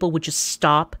if people would just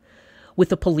stop with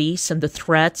the police and the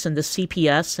threats and the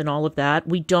CPS and all of that.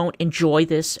 We don't enjoy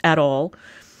this at all.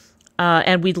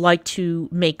 And we'd like to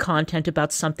make content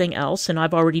about something else. And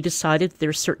I've already decided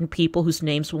there's certain people whose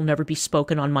names will never be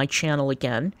spoken on my channel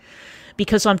again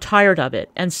because I'm tired of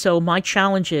it. And so my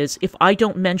challenge is if I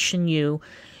don't mention you,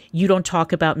 you don't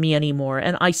talk about me anymore.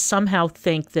 And I somehow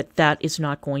think that that is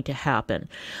not going to happen.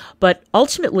 But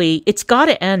ultimately, it's got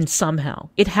to end somehow.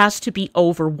 It has to be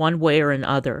over one way or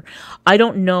another. I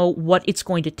don't know what it's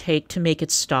going to take to make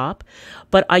it stop,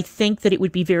 but I think that it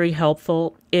would be very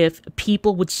helpful if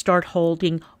people would start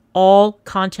holding all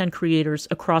content creators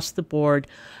across the board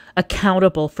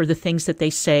accountable for the things that they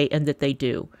say and that they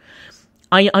do.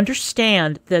 I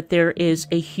understand that there is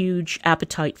a huge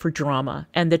appetite for drama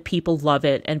and that people love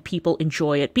it and people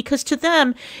enjoy it because to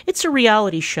them, it's a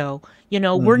reality show.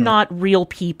 We're not real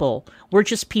people. We're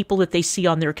just people that they see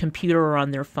on their computer or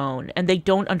on their phone. And they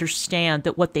don't understand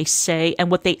that what they say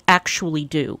and what they actually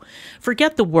do.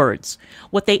 Forget the words.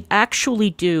 What they actually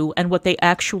do and what they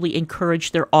actually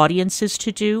encourage their audiences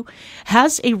to do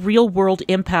has a real world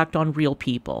impact on real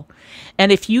people.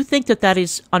 And if you think that that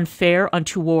is unfair,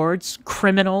 untowards,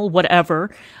 criminal,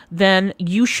 whatever, then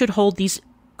you should hold these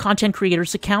content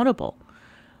creators accountable.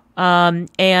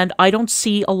 And I don't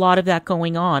see a lot of that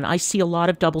going on. I see a lot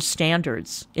of double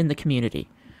standards in the community.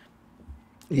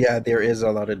 Yeah, there is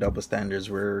a lot of double standards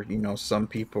where, some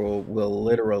people will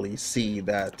literally see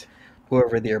that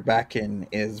whoever they're backing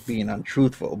is being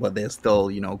untruthful, but they still,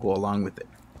 go along with it.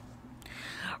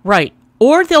 Right.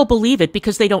 Or they'll believe it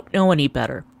because they don't know any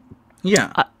better.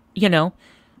 Yeah. You know?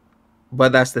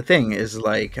 But that's the thing is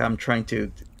like I'm trying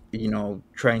to,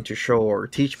 trying to show or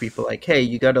teach people like, hey,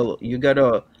 you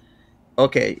gotta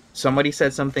okay, somebody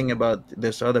said something about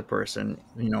this other person,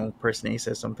 person A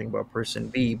says something about person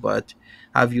B, but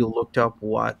have you looked up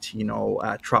what,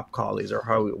 Trop Call is or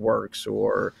how it works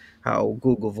or how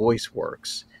Google Voice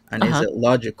works? And is Uh-huh. it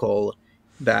logical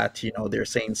that, they're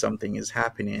saying something is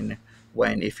happening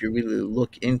when if you really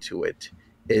look into it,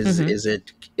 Mm-hmm. is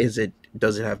it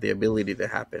does it have the ability to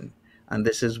happen? And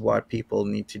this is what people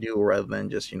need to do rather than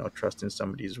just trusting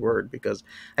somebody's word, because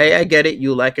hey, I get it,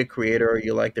 you like a creator,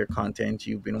 you like their content,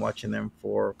 you've been watching them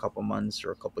for a couple months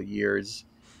or a couple years,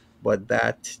 but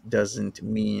that doesn't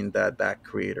mean that that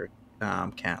creator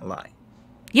can't lie.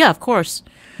 Yeah, of course.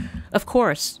 Of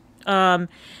course. And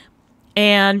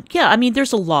yeah, I mean,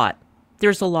 there's a lot.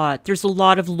 There's a lot. There's a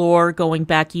lot of lore going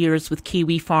back years with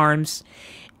Kiwi Farms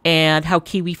and how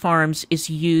Kiwi Farms is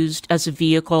used as a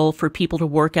vehicle for people to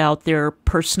work out their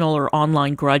personal or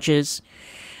online grudges.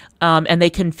 And they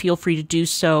can feel free to do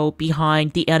so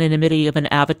behind the anonymity of an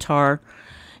avatar.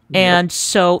 Yep. And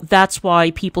so that's why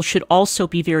people should also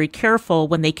be very careful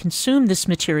when they consume this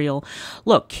material.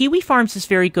 Look, Kiwi Farms is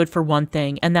very good for one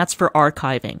thing, and that's for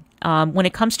archiving. When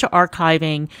it comes to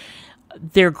archiving,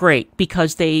 they're great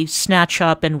because they snatch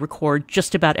up and record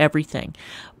just about everything.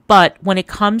 But when it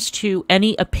comes to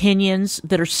any opinions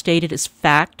that are stated as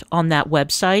fact on that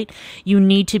website, you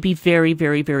need to be very,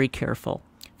 very, very careful.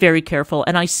 Very careful.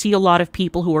 And I see a lot of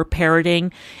people who are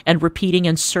parroting and repeating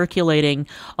and circulating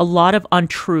a lot of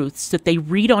untruths that they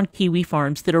read on Kiwi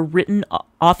Farms that are written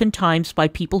oftentimes by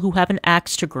people who have an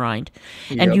axe to grind.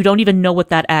 And Yep. you don't even know what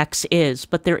that axe is,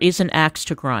 but there is an axe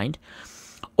to grind.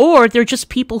 Or they're just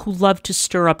people who love to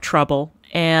stir up trouble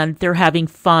and they're having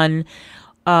fun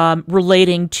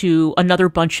relating to another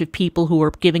bunch of people who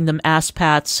are giving them ass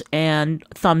pats and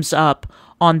thumbs up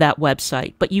on that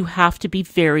website. But you have to be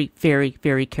very, very,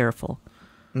 very careful.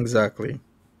 Exactly.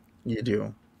 You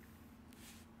do.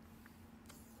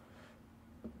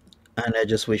 And I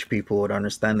just wish people would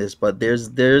understand this. But there's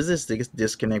this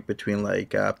disconnect between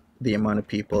like the amount of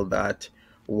people that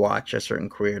watch a certain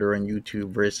creator on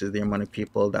YouTube versus the amount of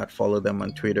people that follow them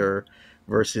on Twitter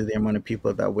versus the amount of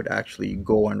people that would actually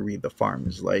go and read the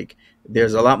farms. Like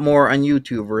there's a lot more on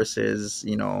YouTube versus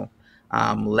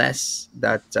less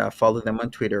that follow them on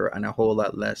Twitter, and a whole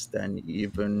lot less than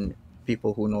even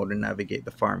people who know to navigate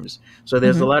the farms. So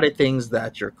there's a Hmm. lot of things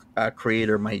that your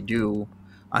creator might do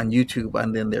on YouTube,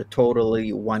 and then they're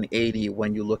totally 180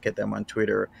 when you look at them on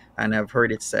Twitter. And I've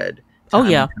heard it said Oh time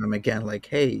and yeah. time again, like,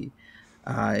 hey,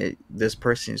 this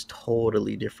person is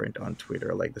totally different on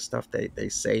Twitter. Like the stuff they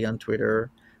say on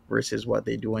Twitter versus what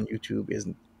they do on YouTube is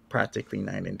practically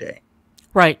night and day.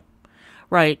 Right.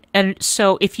 Right. And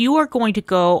so if you are going to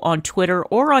go on Twitter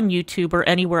or on YouTube or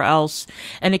anywhere else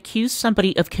and accuse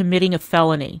somebody of committing a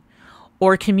felony,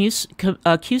 or accuse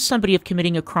somebody of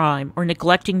committing a crime or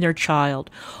neglecting their child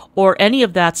or any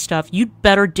of that stuff, you'd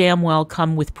better damn well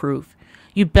come with proof.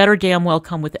 You better damn well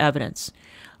come with evidence,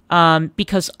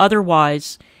 because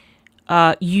otherwise,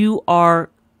 you are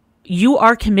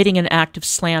committing an act of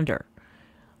slander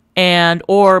and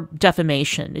or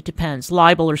defamation. It depends,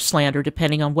 libel or slander,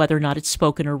 depending on whether or not it's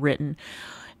spoken or written.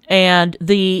 And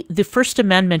the First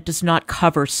Amendment does not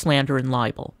cover slander and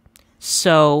libel.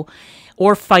 So,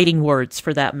 or fighting words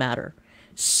for that matter.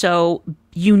 So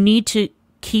you need to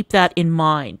keep that in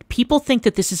mind. People think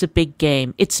that this is a big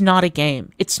game. It's not a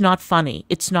game. It's not funny.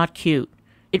 It's not cute.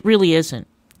 It really isn't.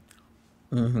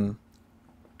 Hmm.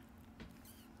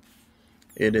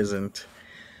 It isn't.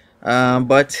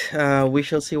 But we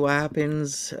shall see what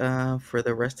happens for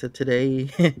the rest of today.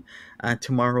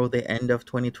 Tomorrow, the end of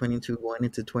 2022, going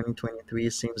into 2023,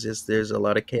 it seems as there's a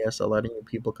lot of chaos, a lot of new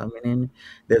people coming in.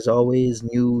 There's always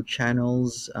new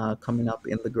channels coming up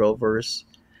in the Growverse.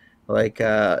 Like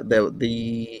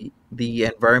the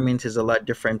environment is a lot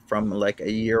different from like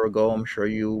a year ago. I'm sure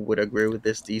you would agree with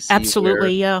this, DC,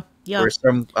 Absolutely, yeah. Yeah.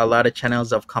 where a lot of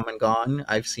channels have come and gone.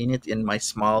 I've seen it in my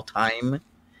small time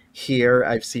here.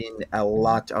 I've seen a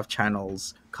lot of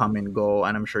channels come and go,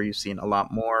 and I'm sure you've seen a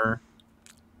lot more.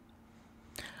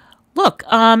 Look,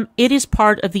 it is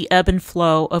part of the ebb and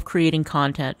flow of creating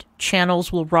content.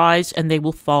 Channels will rise and they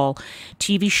will fall.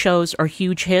 TV shows are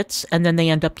huge hits and then they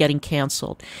end up getting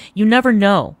canceled. You never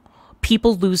know.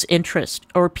 People lose interest,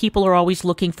 or people are always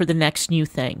looking for the next new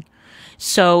thing.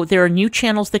 So there are new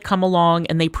channels that come along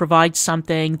and they provide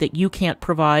something that you can't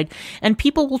provide, and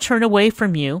people will turn away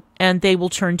from you and they will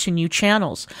turn to new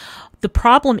channels. The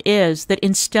problem is that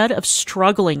instead of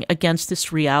struggling against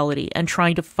this reality and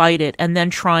trying to fight it and then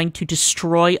trying to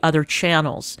destroy other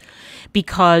channels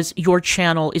because your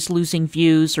channel is losing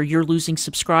views or you're losing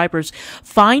subscribers,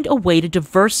 find a way to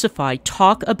diversify.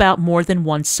 Talk about more than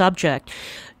one subject.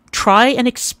 Try an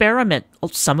experiment.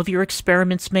 Some of your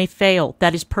experiments may fail.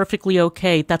 That is perfectly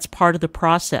okay. That's part of the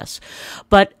process.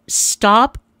 But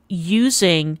stop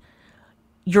using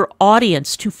your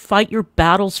audience to fight your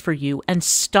battles for you, and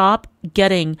stop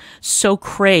getting so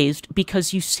crazed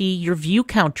because you see your view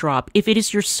count drop. If it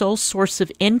is your sole source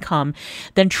of income,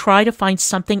 then try to find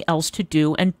something else to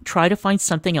do and try to find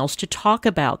something else to talk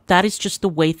about. That is just the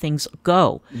way things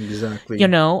go. You Exactly.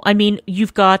 know, I mean,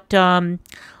 you've got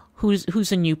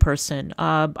who's a new person?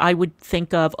 I would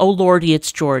think of Oh Lordy,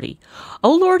 It's Geordie.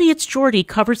 Oh Lordy, It's Geordie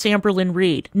covers Amberlyn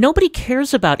Reid. Nobody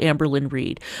cares about Amberlyn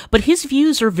Reid, but his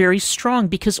views are very strong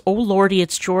because Oh Lordy,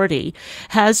 It's Geordie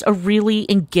has a really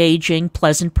engaging,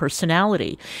 pleasant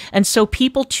personality. And so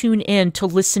people tune in to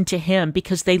listen to him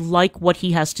because they like what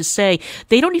he has to say.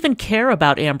 They don't even care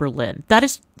about Amberlyn.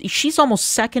 She's almost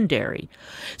secondary.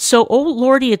 So Oh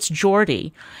Lordy, It's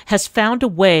Geordie has found a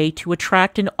way to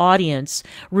attract an audience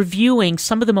reviewing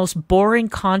some of the most boring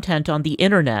content on the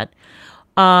internet.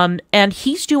 And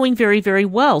he's doing very, very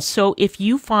well. So if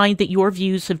you find that your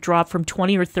views have dropped from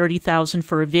 20 or 30,000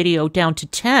 for a video down to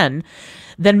 10,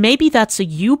 then maybe that's a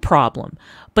you problem.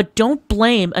 But don't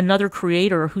blame another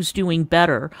creator who's doing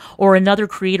better or another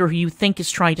creator who you think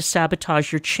is trying to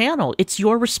sabotage your channel. It's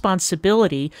your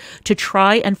responsibility to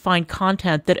try and find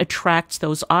content that attracts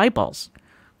those eyeballs.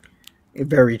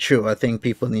 Very true. I think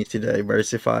people need to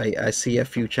diversify. I see a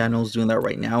few channels doing that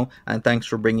right now, and thanks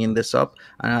for bringing this up.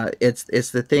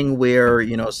 It's the thing where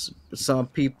some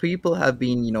people have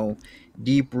been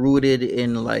deep rooted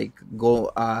in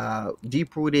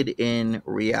deep rooted in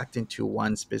reacting to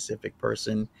one specific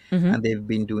person, Hmm. and they've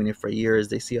been doing it for years.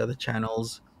 They see other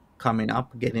channels coming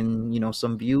up, getting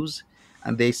some views,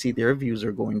 and they see their views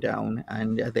are going down.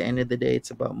 And at the end of the day,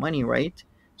 it's about money, right?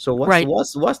 So Right.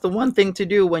 what's the one thing to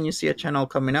do when you see a channel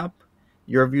coming up,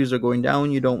 your views are going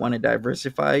down, you don't want to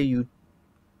diversify, you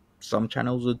some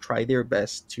channels will try their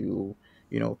best to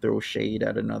throw shade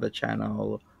at another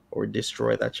channel or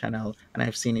destroy that channel, and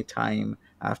I've seen it time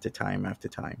after time after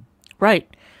time. Right.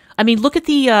 I mean, look at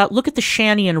the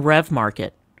Shanny and Rev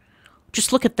market.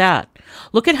 Just look at that.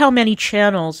 Look at how many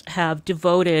channels have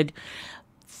devoted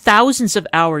thousands of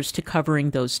hours to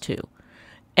covering those two.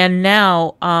 And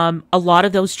now a lot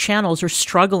of those channels are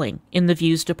struggling in the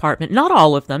views department. Not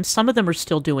all of them. Some of them are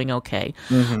still doing okay.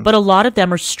 But a lot of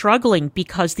them are struggling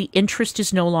because the interest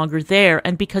is no longer there.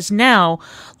 And because now,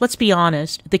 let's be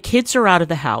honest, the kids are out of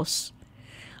the house.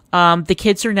 The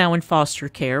kids are now in foster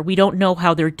care. We don't know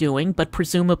how they're doing, but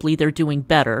presumably they're doing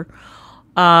better.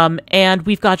 And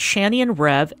we've got Shanny and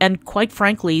Rev, and quite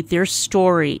frankly, their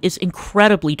story is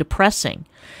incredibly depressing.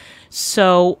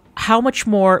 So how much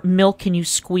more milk can you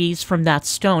squeeze from that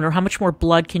stone, or how much more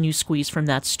blood can you squeeze from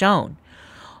that stone?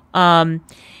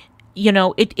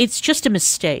 It's just a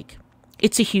mistake.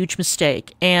 It's a huge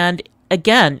mistake. And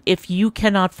again, if you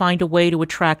cannot find a way to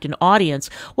attract an audience,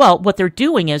 well, what they're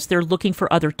doing is they're looking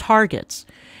for other targets.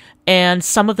 And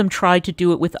some of them tried to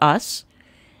do it with us,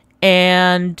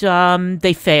 and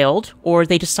they failed, or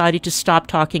they decided to stop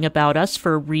talking about us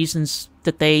for reasons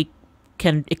that they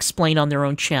can explain on their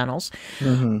own channels.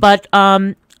 But,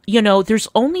 there's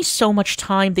only so much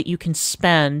time that you can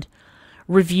spend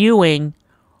reviewing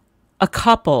a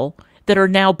couple that are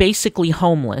now basically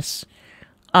homeless.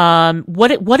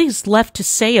 What is left to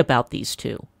say about these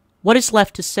two? What is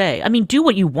left to say? I mean, do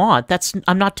what you want.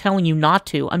 I'm not telling you not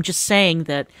to. I'm just saying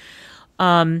that,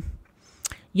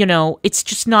 it's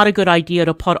just not a good idea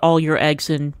to put all your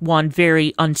eggs in one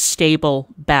very unstable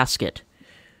basket.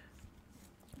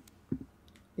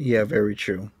 Yeah, very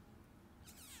true.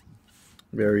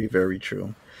 Very, very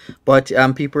true. But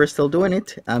people are still doing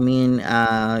it. I mean,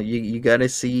 you gotta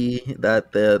see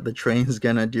that the train's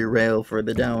gonna derail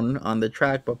further down on the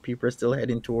track, but people are still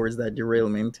heading towards that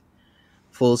derailment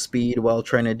full speed while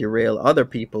trying to derail other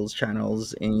people's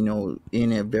channels, and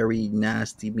in a very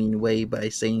nasty, mean way, by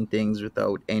saying things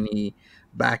without any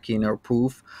backing or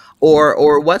proof.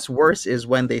 Or what's worse is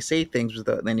when they say things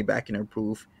without any backing or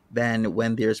proof, then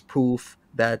when there's proof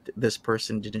that this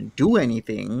person didn't do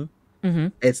anything,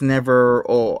 it's never,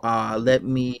 let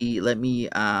me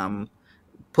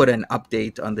put an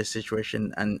update on the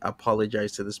situation and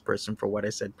apologize to this person for what I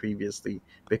said previously,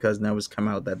 because now it's come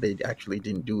out that they actually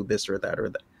didn't do this or that, or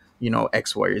that,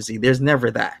 X, Y, or Z. There's never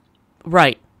that.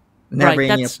 Right. Never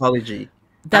any apology.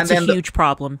 That's a huge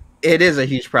problem. It is a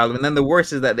huge problem. And then the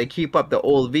worst is that they keep up the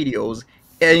old videos,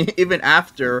 and even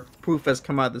after proof has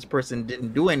come out this person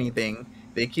didn't do anything,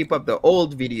 they keep up the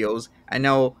old videos, and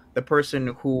now the person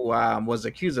who was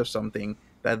accused of something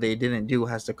that they didn't do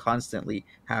has to constantly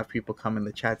have people come in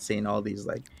the chat saying all these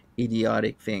like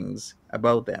idiotic things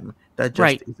about them that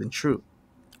just isn't true.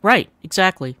 Right.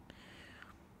 Exactly.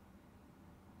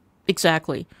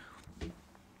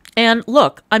 And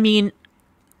look, I mean,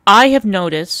 I have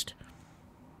noticed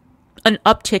an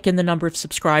uptick in the number of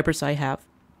subscribers I have.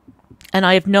 And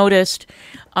I have noticed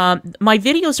my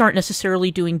videos aren't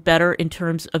necessarily doing better in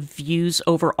terms of views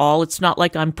overall. It's not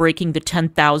like I'm breaking the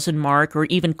 10,000 mark or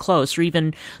even close, or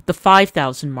even the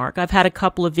 5,000 mark. I've had a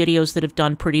couple of videos that have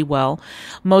done pretty well,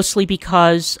 mostly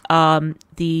because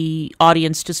the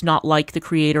audience does not like the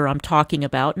creator I'm talking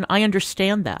about, and I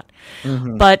understand that.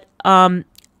 But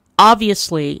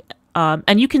obviously,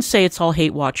 and you can say it's all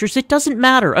hate watchers. It doesn't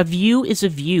matter. A view is a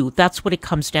view. That's what it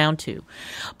comes down to.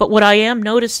 But what I am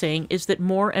noticing is that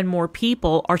more and more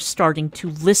people are starting to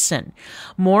listen.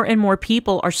 More and more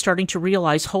people are starting to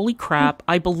realize, holy crap,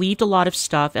 I believed a lot of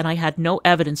stuff and I had no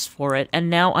evidence for it. And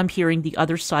now I'm hearing the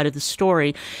other side of the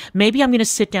story. Maybe I'm going to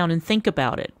sit down and think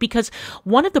about it. Because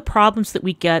one of the problems that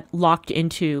we get locked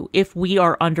into if we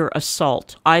are under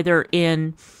assault, either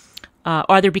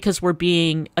because we're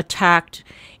being attacked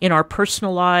in our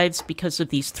personal lives because of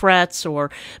these threats,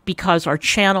 or because our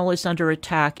channel is under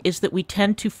attack, is that we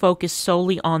tend to focus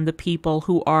solely on the people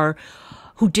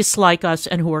who dislike us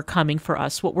and who are coming for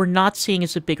us. What we're not seeing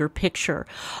is a bigger picture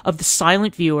of the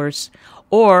silent viewers,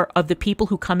 or of the people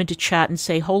who come into chat and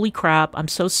say, holy crap, I'm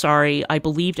so sorry, I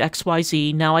believed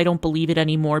XYZ, now I don't believe it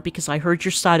anymore because I heard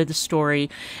your side of the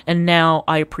story, and now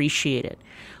I appreciate it.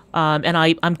 And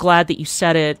I'm glad that you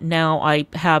said it. Now I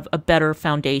have a better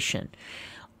foundation.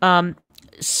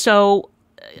 So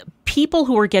people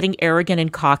who are getting arrogant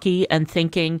and cocky and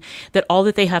thinking that all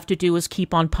that they have to do is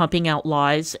keep on pumping out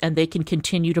lies and they can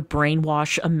continue to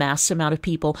brainwash a mass amount of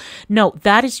people. No,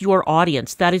 that is your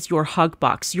audience. That is your hug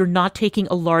box. You're not taking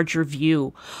a larger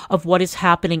view of what is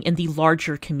happening in the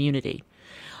larger community.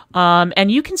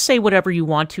 And you can say whatever you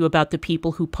want to about the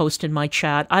people who post in my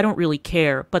chat. I don't really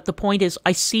care. But the point is,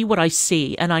 I see what I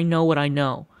see, and I know what I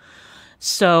know.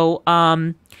 So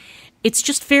it's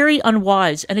just very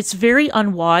unwise. And it's very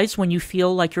unwise when you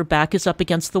feel like your back is up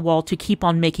against the wall to keep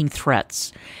on making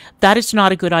threats. That is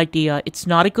not a good idea. It's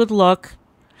not a good look,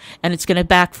 and it's going to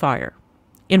backfire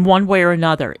in one way or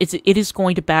another. It is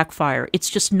going to backfire. It's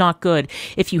just not good.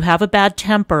 If you have a bad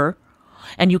temper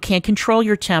and you can't control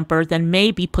your temper, then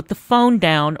maybe put the phone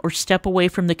down or step away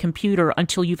from the computer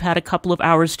until you've had a couple of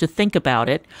hours to think about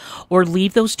it, or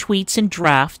leave those tweets in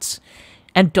drafts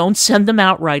and don't send them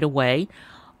out right away.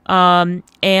 And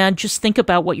just think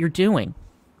about what you're doing.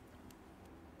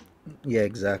 Yeah,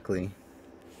 exactly.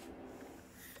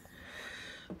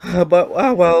 But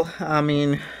well, I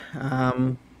mean,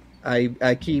 um,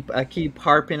 I keep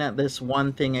harping at this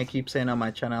one thing I keep saying on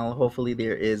my channel. Hopefully,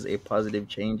 there is a positive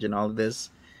change in all of this.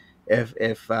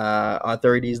 If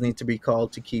authorities need to be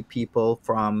called to keep people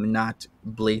from not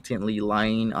blatantly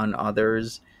lying on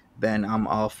others, then I'm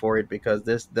all for it, because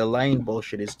this the lying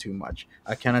bullshit is too much.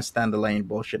 I cannot stand the lying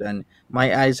bullshit, and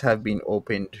my eyes have been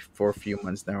opened for a few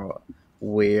months now,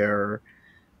 where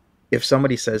if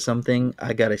somebody says something,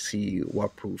 I gotta see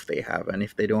what proof they have, and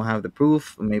if they don't have the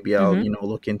proof, maybe I'll Mm-hmm.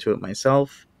 look into it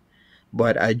myself.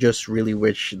 But I just really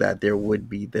wish that there would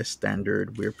be this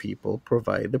standard where people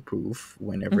provide the proof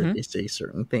whenever Mm-hmm. they say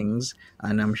certain things.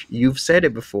 And you've said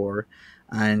it before,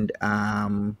 and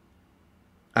I'm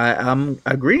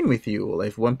agreeing with you.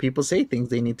 Like, when people say things,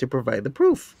 they need to provide the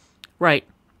proof. Right.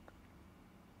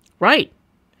 Right.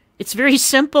 It's very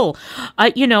simple.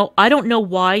 I don't know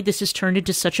why this has turned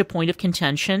into such a point of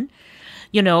contention.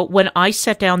 When I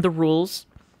set down the rules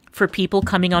for people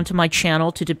coming onto my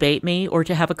channel to debate me or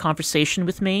to have a conversation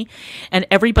with me, and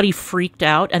everybody freaked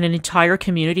out, and an entire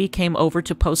community came over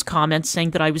to post comments saying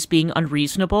that I was being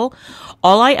unreasonable,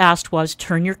 all I asked was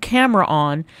turn your camera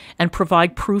on and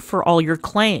provide proof for all your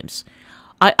claims.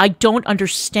 I don't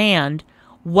understand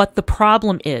what the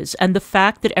problem is. And the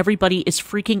fact that everybody is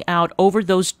freaking out over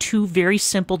those two very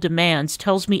simple demands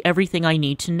tells me everything I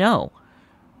need to know.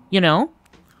 You know?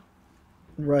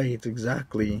 Right,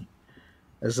 exactly.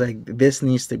 It's like this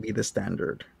needs to be the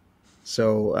standard.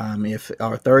 So if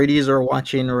our authorities are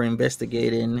watching or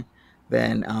investigating,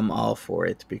 then I'm all for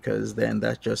it, because then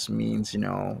that just means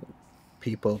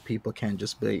people can't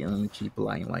just blatantly keep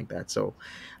lying like that. So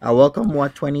I welcome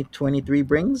what 2023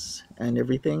 brings and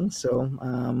everything. So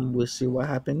we'll see what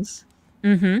happens.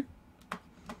 Mm-hmm.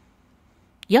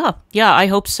 Yeah, yeah, I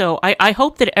hope so. I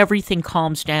hope that everything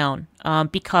calms down,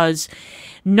 because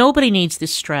nobody needs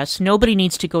this stress. Nobody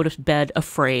needs to go to bed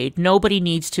afraid. Nobody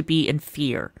needs to be in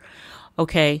fear.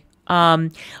 Okay?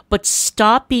 But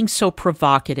stop being so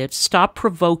provocative. Stop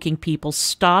provoking people.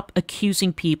 Stop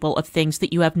accusing people of things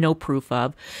that you have no proof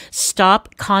of.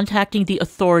 Stop contacting the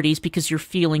authorities because your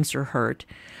feelings are hurt.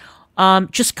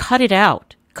 Just cut it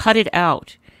out. Cut it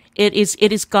out.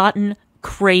 It has gotten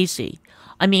crazy.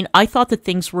 I mean, I thought that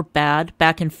things were bad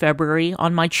back in February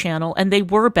on my channel, and they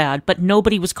were bad, but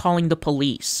nobody was calling the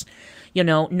police.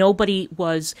 Nobody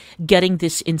was getting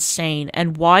this insane.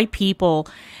 And why people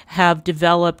have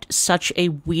developed such a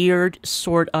weird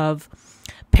sort of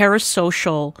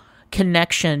parasocial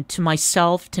connection to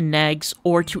myself, to Negs,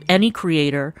 or to any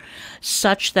creator,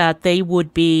 such that they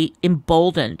would be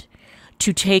emboldened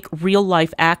to take real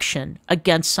life action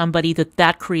against somebody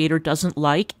that creator doesn't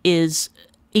like, is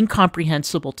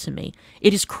incomprehensible to me.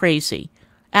 It is crazy.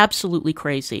 Absolutely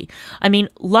crazy. I mean,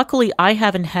 luckily, I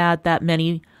haven't had that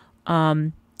many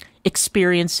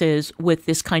experiences with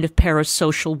this kind of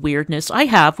parasocial weirdness. I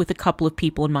have with a couple of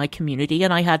people in my community,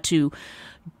 and I had to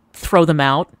throw them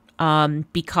out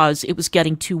because it was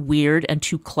getting too weird and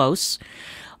too close.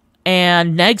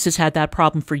 And Negs has had that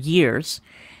problem for years.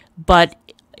 But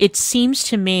it seems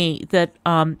to me that,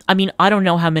 I mean, I don't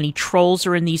know how many trolls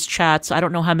are in these chats. I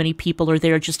don't know how many people are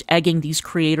there just egging these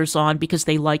creators on because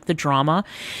they like the drama,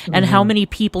 and how many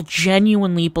people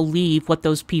genuinely believe what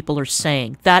those people are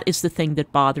saying. That is the thing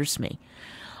that bothers me.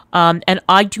 And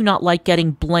I do not like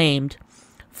getting blamed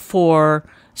for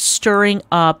stirring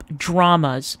up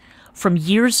dramas from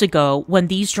years ago when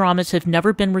these dramas have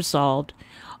never been resolved.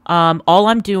 All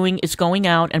I'm doing is going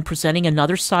out and presenting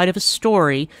another side of a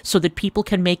story so that people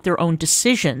can make their own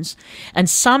decisions. And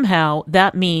somehow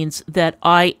that means that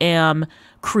I am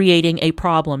creating a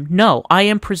problem. No, I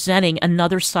am presenting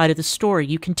another side of the story.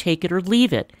 You can take it or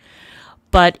leave it.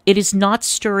 But it is not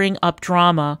stirring up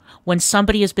drama when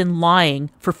somebody has been lying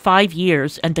for 5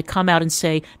 years and to come out and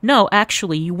say, no,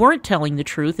 actually, you weren't telling the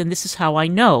truth, and this is how I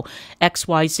know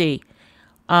XYZ.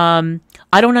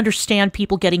 I don't understand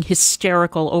people getting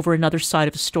hysterical over another side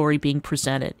of a story being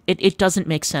presented. It doesn't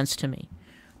make sense to me.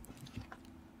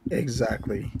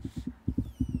 Exactly.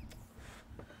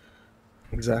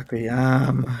 Exactly.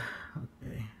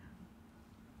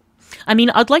 I mean,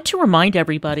 I'd like to remind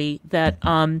everybody that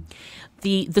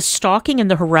the stalking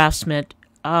and the harassment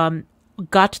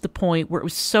got to the point where it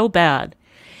was so bad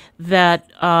that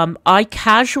I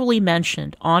casually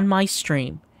mentioned on my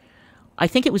stream, I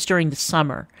think it was during the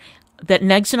summer, that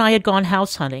Negs and I had gone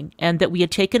house hunting and that we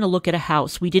had taken a look at a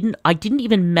house. I didn't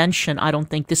even mention, I don't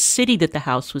think, the city that the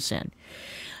house was in.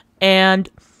 And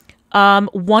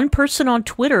one person on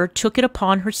Twitter took it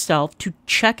upon herself to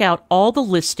check out all the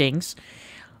listings,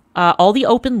 all the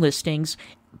open listings,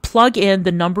 plug in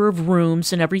the number of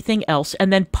rooms and everything else,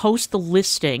 and then post the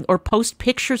listing or post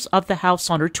pictures of the house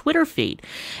on her Twitter feed.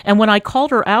 And when I called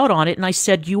her out on it and I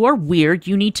said, "You are weird,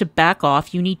 you need to back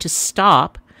off, you need to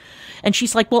stop," and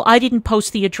she's like, "Well, I didn't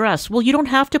post the address." Well, you don't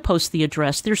have to post the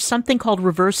address. There's something called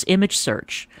reverse image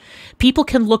search. People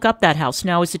can look up that house.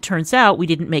 Now, as it turns out, we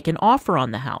didn't make an offer on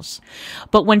the house.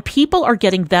 But when people are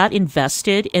getting that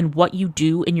invested in what you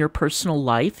do in your personal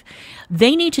life,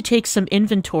 they need to take some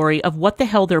inventory of what the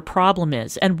hell their problem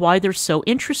is and why they're so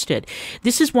interested.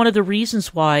 This is one of the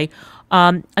reasons why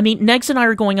Negs and I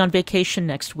are going on vacation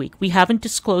next week. We haven't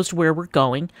disclosed where we're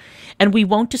going, and we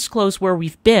won't disclose where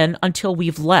we've been until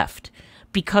we've left,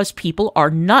 because people are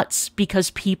nuts,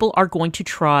 because people are going to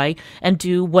try and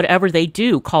do whatever they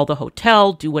do, call the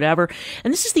hotel, do whatever.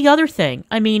 And this is the other thing.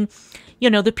 I mean, you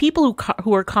know, the people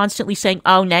who are constantly saying,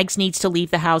 "Oh, Negs needs to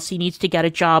leave the house, he needs to get a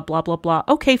job, blah, blah, blah."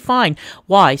 Okay, fine.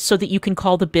 Why? So that you can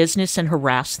call the business and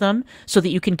harass them, so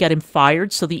that you can get him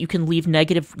fired, so that you can leave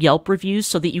negative Yelp reviews,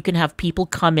 so that you can have people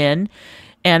come in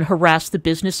and harass the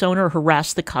business owner,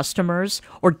 harass the customers,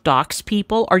 or dox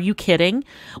people. Are you kidding?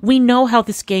 We know how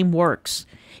this game works.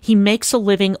 He makes a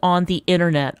living on the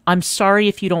internet. I'm sorry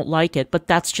if you don't like it, but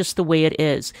that's just the way it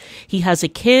is. He has a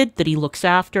kid that he looks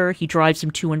after. He drives him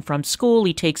to and from school.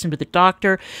 He takes him to the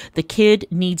doctor. The kid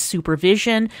needs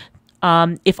supervision.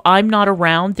 If I'm not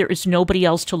around, there is nobody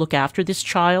else to look after this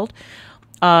child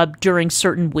during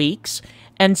certain weeks.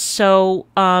 And so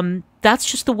that's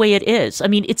just the way it is. I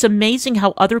mean, it's amazing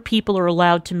how other people are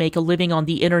allowed to make a living on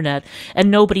the internet and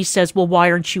nobody says, "Well,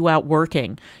 why aren't you out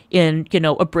working in, you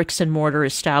know, a bricks and mortar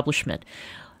establishment?"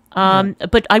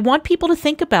 But I want people to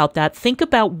think about that. Think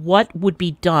about what would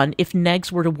be done if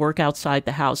Negs were to work outside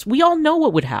the house. We all know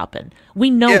what would happen.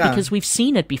 We know because we've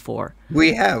seen it before.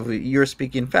 We have. You're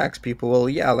speaking facts. People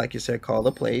will, like you said, call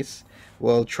the place.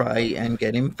 Will try and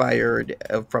get him fired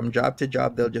from job to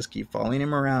job. They'll just keep following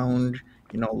him around,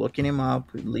 looking him up,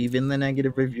 leaving the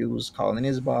negative reviews, calling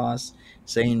his boss,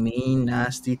 saying mean,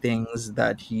 nasty things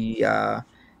that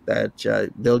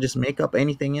they'll just make up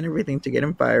anything and everything to get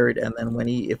him fired. And then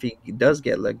if he does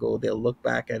get let go, they'll look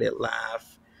back at it,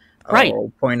 laugh, Right. or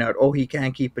point out, oh, he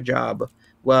can't keep a job.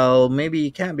 Well, maybe he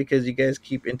can't because you guys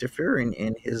keep interfering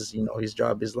in his, his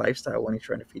job, his lifestyle when he's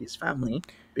trying to feed his family,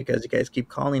 because you guys keep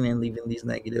calling and leaving these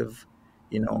negative,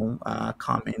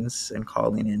 comments and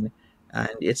calling in, and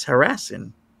it's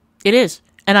harassing. It is.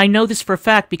 And I know this for a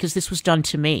fact because this was done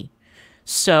to me.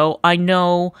 So I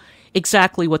know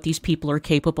exactly what these people are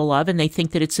capable of, and they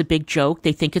think that it's a big joke.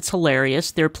 They think it's hilarious.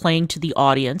 They're playing to the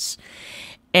audience.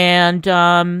 And,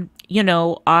 I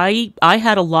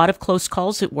had a lot of close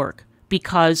calls at work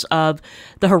because of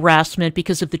the harassment,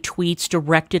 because of the tweets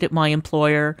directed at my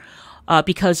employer,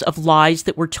 because of lies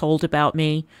that were told about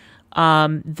me,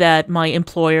 that my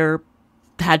employer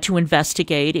had to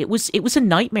investigate. It was a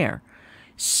nightmare.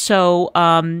 So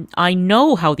I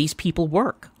know how these people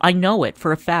work. I know it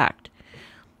for a fact.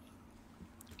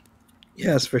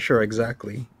 Yes, for sure,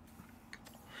 exactly.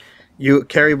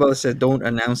 Carrie Bell said, don't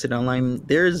announce it online.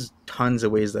 There's tons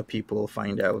of ways that people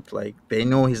find out. Like, they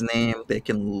know his name, they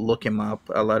can look him up.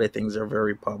 A lot of things are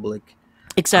very public.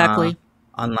 Exactly.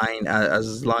 Online,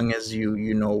 as long as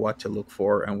you know what to look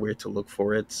for and where to look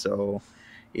for it. So,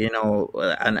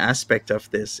 an aspect of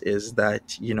this is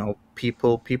that,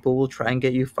 people will try and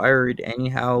get you fired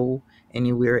anyhow,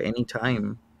 anywhere,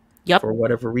 anytime, Yep. for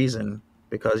whatever reason,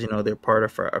 because they're part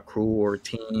of a crew or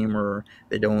team, or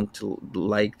they don't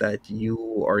like that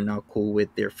you are not cool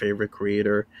with their favorite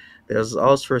creator. There's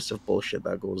all sorts of bullshit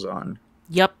that goes on.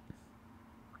 Yep.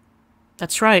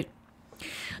 That's right.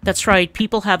 That's right.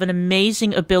 People have an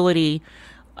amazing ability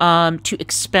to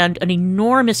expend an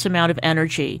enormous amount of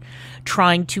energy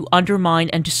trying to undermine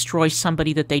and destroy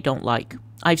somebody that they don't like.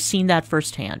 I've seen that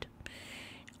firsthand.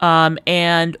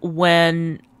 And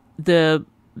when the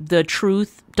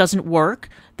truth doesn't work,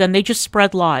 then they just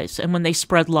spread lies. And when they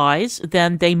spread lies,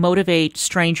 then they motivate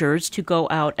strangers to go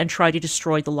out and try to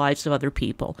destroy the lives of other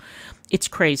people. It's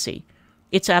crazy.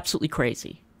 It's absolutely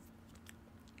crazy.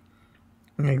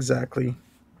 Exactly.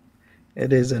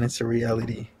 It is, and it's a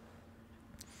reality.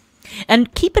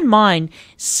 And keep in mind,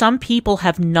 some people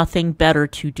have nothing better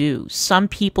to do. Some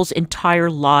people's entire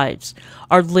lives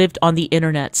are lived on the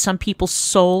internet. Some people's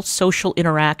sole social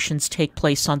interactions take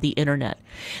place on the internet.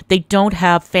 They don't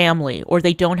have family, or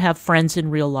they don't have friends in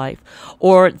real life,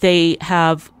 or they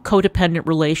have codependent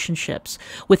relationships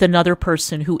with another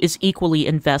person who is equally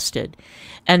invested.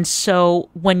 And so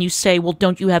when you say, well,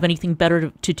 don't you have anything better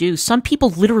to do? Some people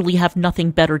literally have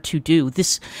nothing better to do.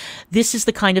 This is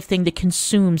the kind of thing that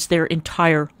consumes their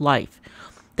entire life.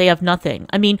 They have nothing.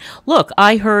 I mean, look,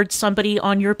 I heard somebody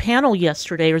on your panel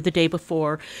yesterday or the day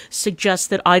before suggest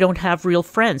that I don't have real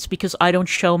friends because I don't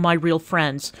show my real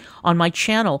friends on my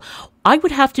channel. I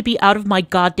would have to be out of my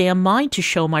goddamn mind to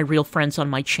show my real friends on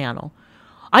my channel.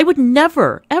 I would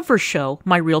never, ever show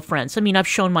my real friends. I mean, I've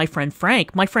shown my friend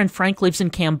Frank. My friend Frank lives in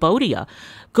Cambodia.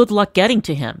 Good luck getting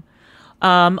to him.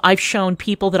 I've shown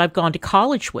people that I've gone to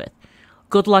college with.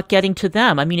 Good luck getting to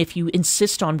them. I mean, if you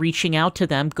insist on reaching out to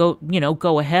them,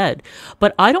 go ahead.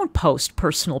 But I don't post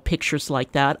personal pictures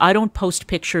like that. I don't post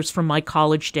pictures from my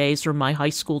college days or my high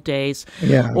school days,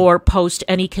 or post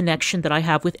any connection that I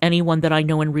have with anyone that I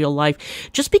know in real life.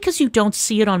 Just because you don't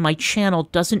see it on my channel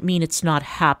doesn't mean it's not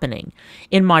happening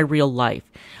in my real life.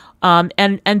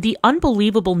 And the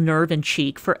unbelievable nerve and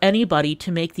cheek for anybody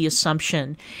to make the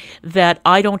assumption that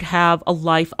I don't have a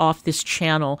life off this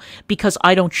channel because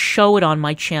I don't show it on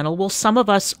my channel. Well, some of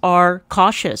us are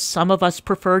cautious. Some of us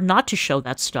prefer not to show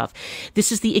that stuff.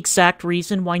 This is the exact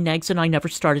reason why Negs and I never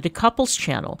started a couples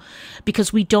channel,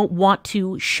 because we don't want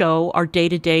to show our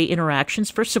day-to-day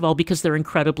interactions. First of all, because they're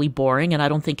incredibly boring and I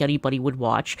don't think anybody would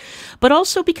watch, but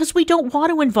also because we don't want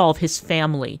to involve his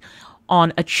family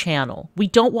on a channel. We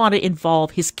don't want to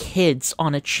involve his kids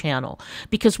on a channel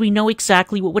because we know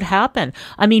exactly what would happen.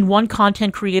 I mean, one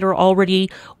content creator already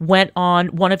went on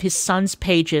one of his son's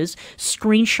pages,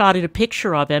 screenshotted a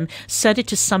picture of him, sent it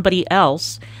to somebody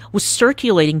else, was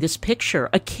circulating this picture.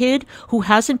 A kid who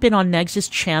hasn't been on Negs'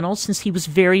 channel since he was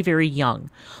very, very young,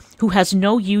 who has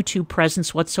no YouTube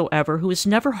presence whatsoever, who has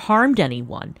never harmed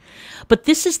anyone. But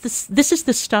this is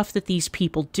the stuff that these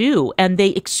people do, and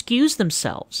they excuse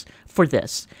themselves for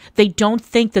this. They don't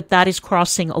think that that is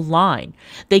crossing a line.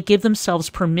 They give themselves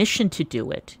permission to do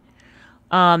it.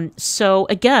 So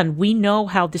again, we know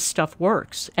how this stuff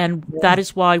works, and that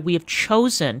is why we have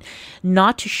chosen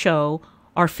not to show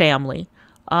our family,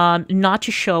 not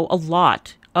to show a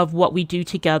lot of what we do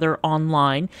together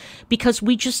online, because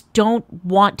we just don't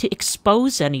want to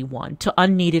expose anyone to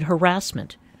unneeded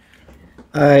harassment.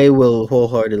 I will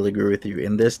wholeheartedly agree with you.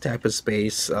 In this type of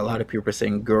space, a lot of people are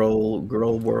saying girl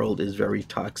world is very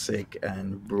toxic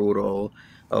and brutal.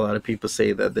 A lot of people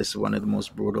say that this is one of the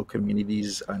most brutal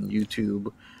communities on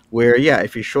YouTube, where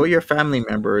if you show your family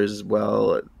members,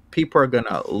 well, people are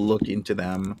gonna look into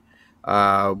them,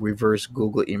 reverse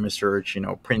Google image search,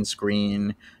 print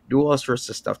screen, do all sorts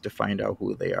of stuff to find out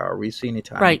who they are. We've seen it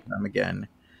time Right. and time again.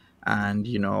 And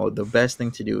the best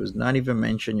thing to do is not even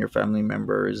mention your family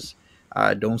members.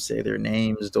 Don't say their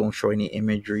names. Don't show any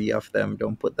imagery of them.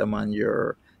 Don't put them on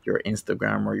your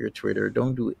Instagram or your Twitter.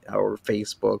 Don't do our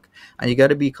Facebook. And you got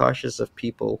to be cautious of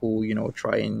people who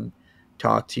try and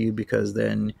talk to you, because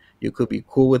then you could be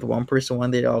cool with one person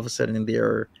one day, all of a sudden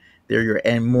they're your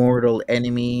immortal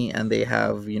enemy, and they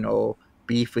have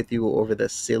beef with you over the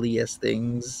silliest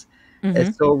things. Mm-hmm.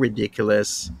 It's so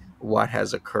ridiculous what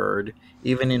has occurred,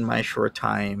 even in my short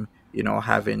time,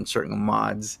 having certain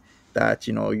mods that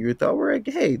you thought were like,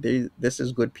 hey, this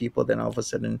is good people, then all of a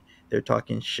sudden they're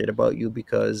talking shit about you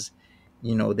because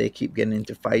they keep getting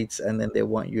into fights, and then they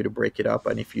want you to break it up,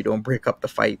 and if you don't break up the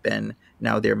fight, then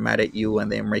now they're mad at you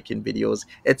and they're making videos.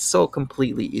 It's so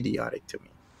completely idiotic to me.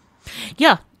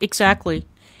 Yeah, exactly.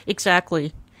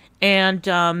 And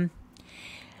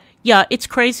it's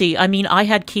crazy. I mean, I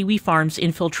had Kiwi Farms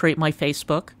infiltrate my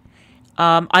Facebook.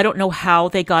 I don't know how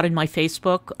they got in my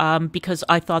Facebook, because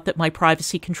I thought that my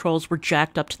privacy controls were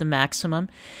jacked up to the maximum,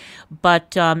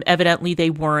 but evidently they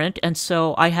weren't, and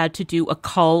so I had to do a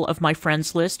cull of my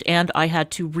friends list, and I had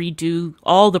to redo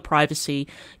all the privacy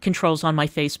controls on my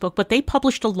Facebook. But they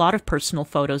published a lot of personal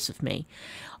photos of me.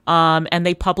 And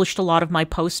they published a lot of my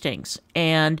postings.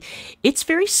 And it's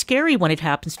very scary when it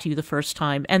happens to you the first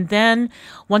time. And then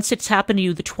once it's happened to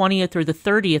you the 20th or the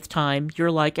 30th time,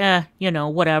 you're like,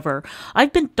 whatever.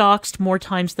 I've been doxxed more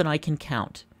times than I can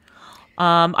count.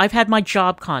 I've had my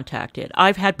job contacted.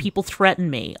 I've had people threaten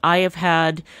me. I have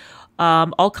had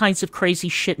all kinds of crazy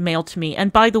shit mailed to me.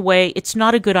 And by the way, it's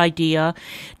not a good idea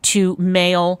to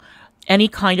mail any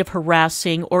kind of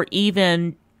harassing or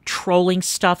even trolling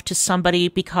stuff to somebody,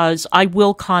 because I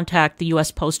will contact the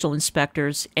U.S. Postal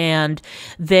Inspectors, and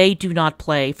they do not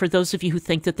play. For those of you who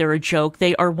think that they're a joke,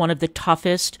 they are one of the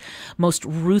toughest, most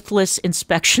ruthless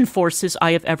inspection forces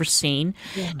I have ever seen,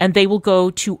 and they will go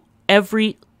to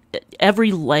every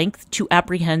length to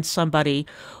apprehend somebody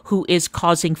who is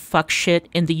causing fuck shit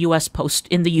in the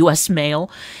U.S. mail.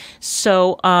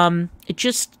 So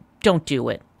just don't do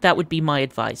it. That would be my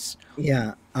advice.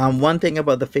 Yeah. One thing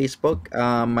about the Facebook,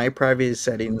 my privacy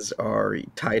settings are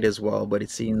tight as well, but it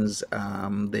seems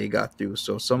they got through.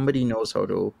 So somebody knows how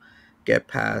to get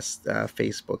past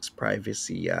Facebook's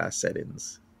privacy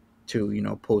settings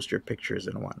to, post your pictures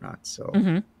and whatnot. So,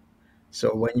 Hmm.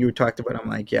 so when you talked about, it, I'm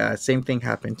like, yeah, same thing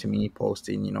happened to me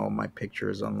posting, my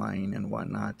pictures online and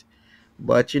whatnot.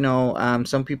 But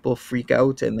some people freak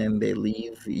out and then they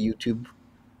leave YouTube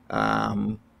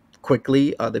um,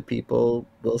 quickly. Other people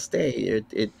will stay.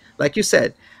 It like you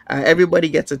said, everybody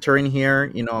gets a turn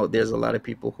here. There's a lot of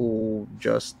people who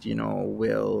just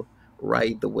will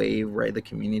ride the wave, ride the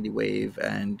community wave,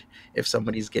 and if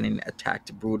somebody's getting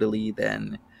attacked brutally,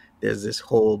 then there's this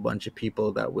whole bunch of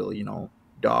people that will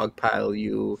dogpile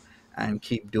you and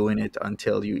keep doing it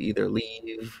until you either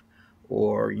leave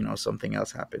or something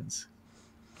else happens.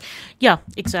 Yeah,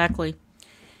 exactly.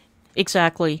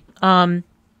 Exactly.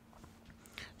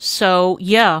 So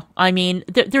yeah, I mean,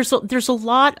 there's a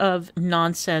lot of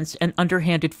nonsense and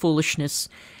underhanded foolishness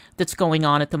that's going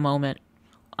on at the moment.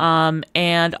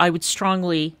 And I would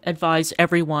strongly advise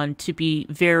everyone to be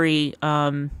very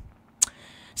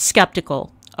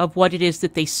skeptical of what it is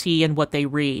that they see and what they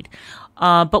read.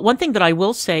 But one thing that I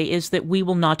will say is that we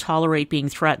will not tolerate being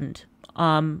threatened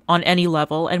on any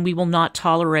level, and we will not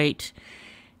tolerate.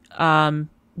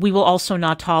 We will also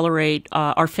not tolerate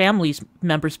our families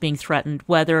members being threatened,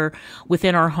 whether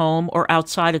within our home or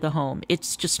outside of the home.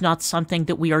 It's just not something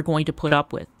that we are going to put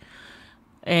up with.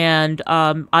 And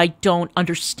I don't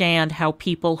understand how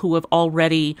people who have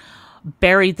already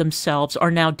buried themselves are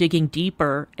now digging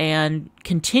deeper and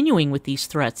continuing with these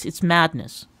threats. It's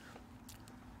madness.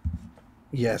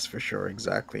 Yes, for sure,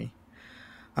 exactly.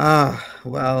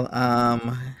 Well,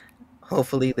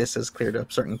 hopefully this has cleared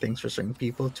up certain things for certain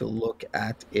people to look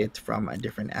at it from a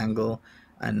different angle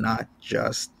and not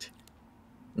just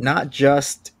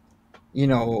you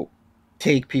know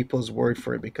take people's word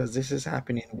for it, because this is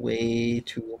happening way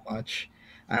too much.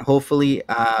 And hopefully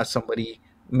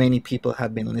many people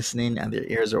have been listening and their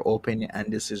ears are open,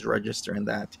 and this is registering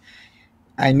that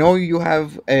I know you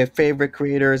have favorite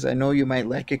creators. I know you might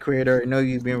like a creator. I know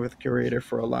you've been with a creator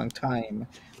for a long time,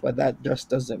 but that just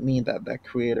doesn't mean that that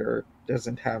creator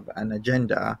doesn't have an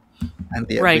agenda and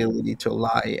the Right. ability to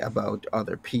lie about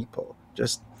other people.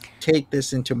 Just take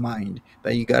this into mind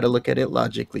that you got to look at it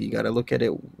logically. You got to look at it.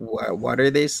 What are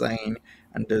they saying,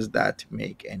 and does that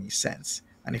make any sense?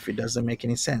 And if it doesn't make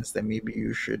any sense, then maybe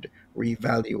you should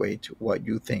reevaluate what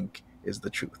you think is the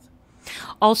truth.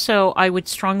 Also, I would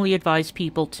strongly advise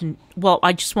people to. Well,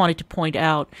 I just wanted to point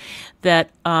out that,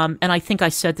 and I think I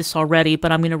said this already,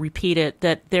 but I'm going to repeat it,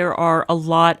 that there are a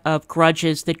lot of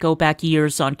grudges that go back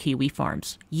years on kiwi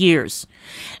farms. Years.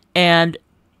 And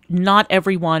not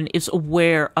everyone is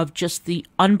aware of just the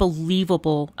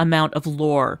unbelievable amount of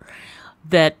lore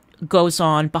that goes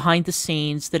on behind the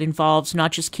scenes that involves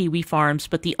not just kiwi farms,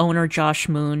 but the owner, Josh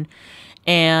Moon,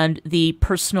 and the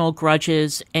personal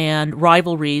grudges and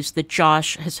rivalries that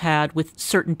Josh has had with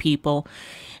certain people.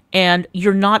 And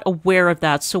you're not aware of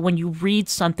that. So when you read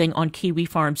something on Kiwi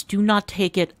Farms, do not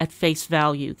take it at face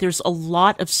value. There's a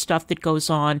lot of stuff that goes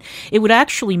on. It would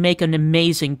actually make an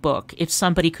amazing book if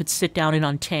somebody could sit down and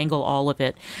untangle all of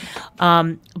it.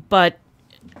 But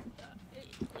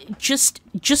just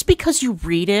because you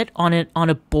read it on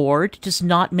a board does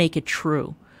not make it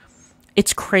true.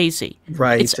 It's crazy.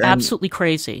 Right. It's And absolutely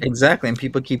crazy. exactly, and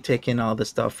people keep taking all the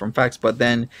stuff from facts, but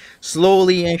then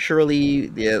slowly and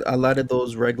surely, a lot of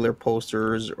those regular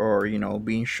posters are,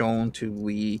 being shown to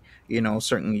be,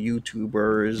 certain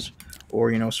YouTubers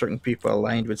or certain people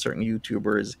aligned with certain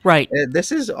YouTubers. Right.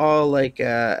 This is all like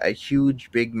a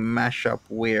huge, big mashup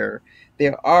where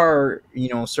there are,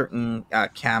 certain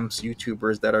camps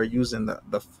YouTubers that are using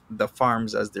the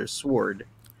farms as their sword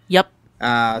Yep.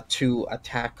 to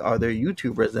attack other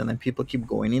YouTubers, and then people keep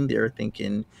going in there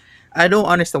thinking, I don't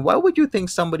understand. Why would you think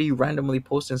somebody randomly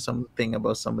posting something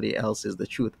about somebody else is the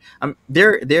truth?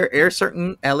 There are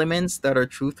certain elements that are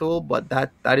truthful, but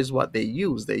that is what they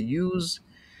use. They use,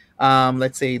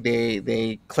 let's say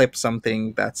they clip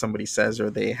something that somebody says,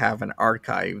 or they have an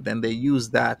archive, then they use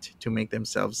that to make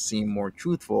themselves seem more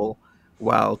truthful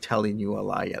while telling you a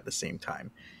lie at the same time.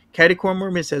 Caddy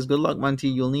Cormorman says, "Good luck, Monty.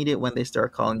 You'll need it when they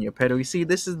start calling you a pedo." You see,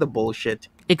 this is the bullshit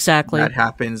Exactly. that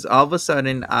happens. All of a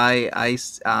sudden,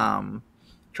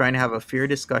 trying to have a fair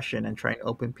discussion and trying to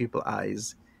open people's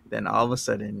eyes. Then all of a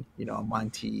sudden,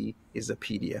 Monty is a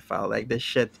PDF file. Like this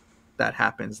shit that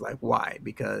happens. Like why?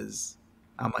 Because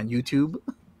I'm on YouTube.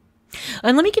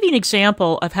 And let me give you an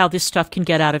example of how this stuff can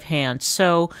get out of hand.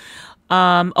 So,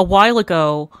 a while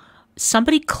ago,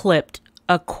 somebody clipped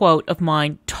a quote of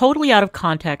mine totally out of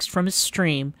context from a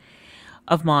stream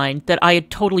of mine that I had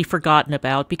totally forgotten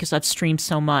about because I've streamed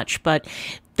so much. But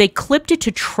they clipped it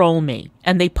to troll me,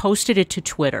 and they posted it to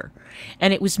Twitter.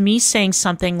 And it was me saying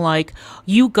something like,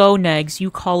 "You go, Negs,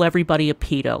 you call everybody a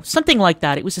pedo." Something like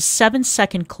that. It was a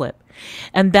 7-second clip.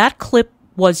 And that clip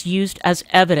was used as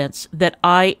evidence that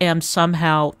I am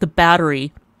somehow the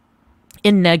battery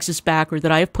in Negs' back, or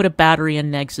that I have put a battery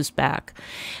in Negs' back.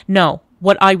 No,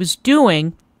 what I was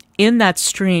doing in that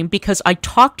stream, because I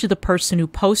talked to the person who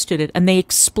posted it and they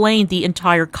explained the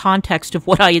entire context of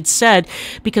what I had said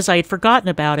because I had forgotten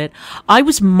about it, I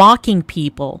was mocking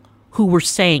people who were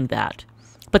saying that.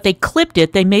 But they clipped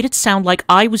it, they made it sound like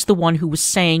I was the one who was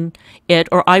saying it,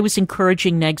 or I was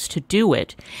encouraging Negs to do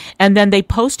it. And then they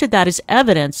posted that as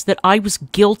evidence that I was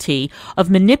guilty of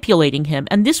manipulating him.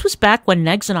 And this was back when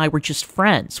Negs and I were just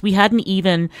friends. We hadn't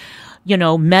even,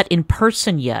 met in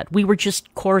person yet. We were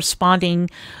just corresponding,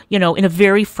 in a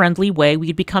very friendly way. We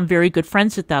had become very good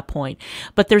friends at that point.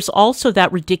 But there's also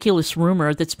that ridiculous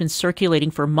rumor that's been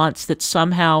circulating for months that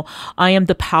somehow I am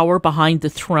the power behind the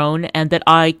throne and that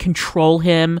I control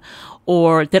him,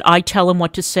 or that I tell him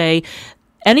what to say.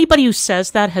 Anybody who says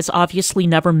that has obviously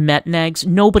never met Negs.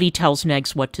 Nobody tells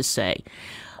Negs what to say.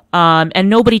 And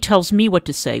nobody tells me what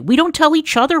to say. We don't tell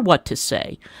each other what to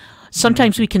say.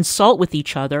 Sometimes we consult with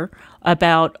each other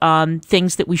about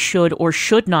things that we should or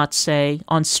should not say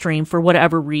on stream for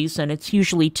whatever reason. It's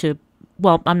usually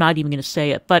I'm not even going to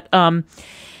say it. But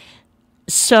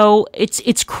so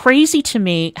it's crazy to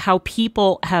me how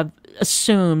people have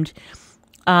assumed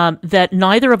that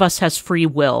neither of us has free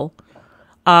will.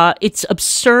 It's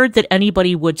absurd that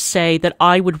anybody would say that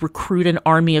I would recruit an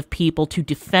army of people to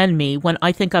defend me when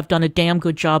I think I've done a damn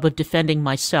good job of defending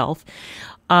myself.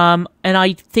 And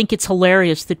I think it's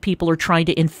hilarious that people are trying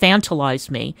to infantilize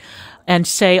me and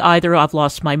say either I've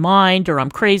lost my mind, or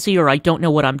I'm crazy, or I don't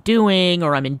know what I'm doing,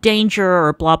 or I'm in danger,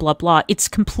 or blah, blah, blah. It's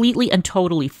completely and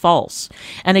totally false.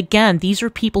 And again, these are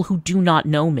people who do not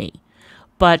know me.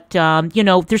 But,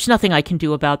 there's nothing I can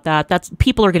do about that.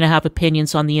 People are going to have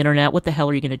opinions on the internet. What the hell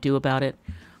are you going to do about it?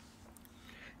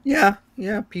 Yeah,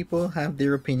 people have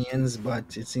their opinions,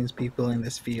 but it seems people in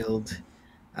this field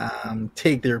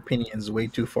take their opinions way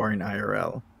too far in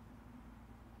IRL.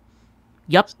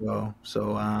 Yep.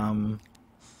 So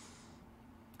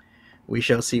we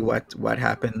shall see what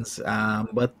happens.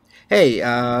 But hey,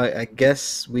 I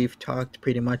guess we've talked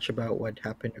pretty much about what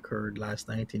occurred last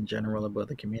night in general about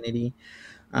the community.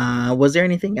 Was there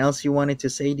anything else you wanted to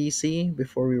say, DC,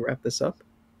 before we wrap this up?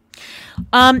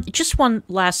 Just one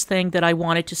last thing that I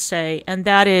wanted to say, and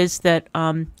that is that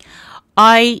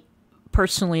I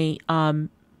personally,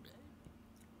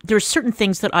 there's certain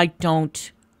things that I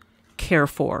don't care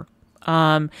for.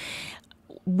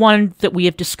 One that we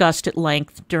have discussed at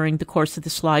length during the course of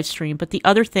this live stream, but the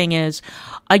other thing is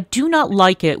I do not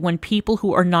like it when people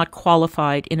who are not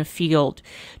qualified in a field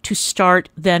to start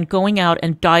then going out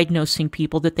and diagnosing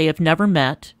people that they have never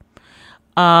met,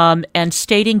 and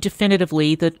stating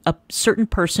definitively that a certain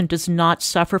person does not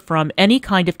suffer from any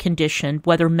kind of condition,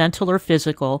 whether mental or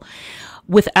physical,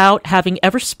 without having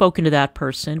ever spoken to that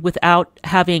person, without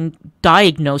having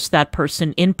diagnosed that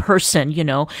person in person,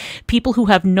 people who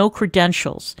have no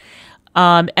credentials,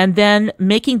 and then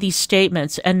making these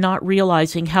statements and not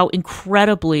realizing how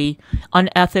incredibly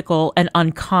unethical and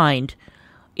unkind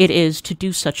it is to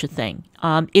do such a thing.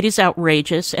 It is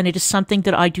outrageous, and it is something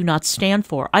that I do not stand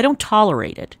for. I don't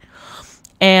tolerate it.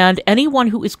 And anyone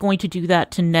who is going to do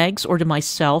that to Negs or to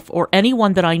myself or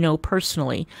anyone that I know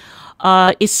personally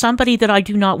is somebody that I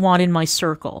do not want in my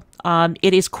circle.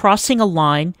 It is crossing a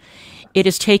line. It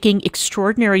is taking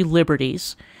extraordinary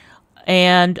liberties.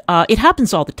 And it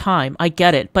happens all the time. I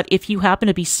get it. But if you happen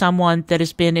to be someone that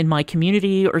has been in my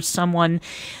community or someone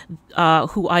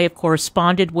who I have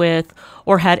corresponded with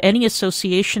or had any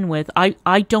association with,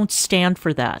 I don't stand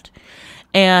for that.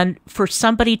 And for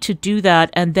somebody to do that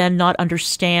and then not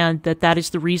understand that that is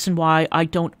the reason why I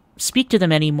don't speak to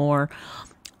them anymore.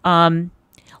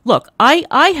 Look,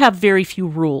 I have very few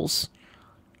rules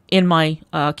in my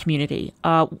community.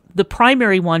 The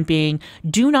primary one being,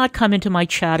 do not come into my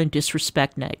chat and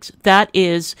disrespect Negs. That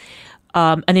is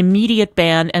an immediate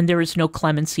ban, and there is no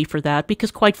clemency for that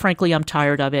because, quite frankly, I'm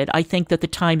tired of it. I think that the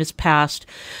time has passed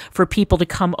for people to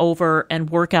come over and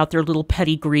work out their little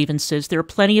petty grievances. There are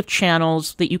plenty of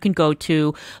channels that you can go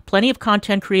to, plenty of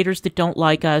content creators that don't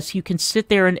like us. You can sit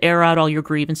there and air out all your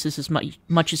grievances as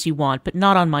much as you want, but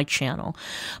not on my channel.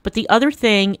 But the other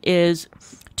thing is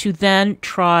to then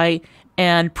try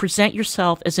and present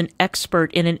yourself as an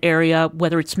expert in an area,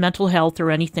 whether it's mental health or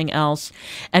anything else,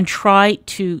 and try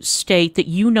to state that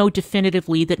you know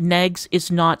definitively that Negs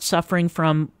is not suffering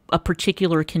from a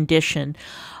particular condition.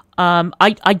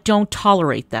 I don't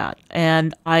tolerate that.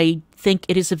 And I think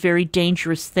it is a very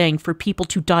dangerous thing for people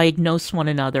to diagnose one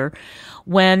another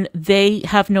when they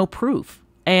have no proof.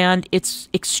 And it's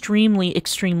extremely,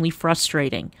 extremely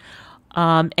frustrating.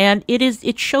 And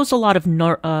it shows a lot of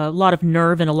nerve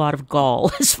and a lot of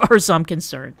gall as far as I'm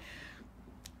concerned.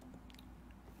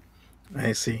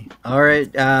 I see. All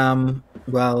right.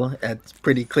 Well, it's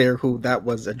pretty clear who that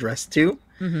was addressed to,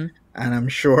 Hmm. and I'm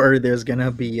sure there's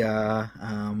gonna be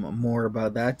more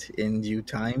about that in due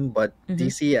time. But Hmm.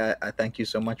 DC, I thank you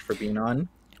so much for being on.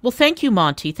 Well, thank you,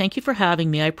 Monty. Thank you for having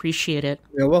me. I appreciate it.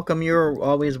 You're welcome. You're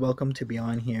always welcome to be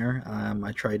on here.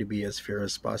 I try to be as fair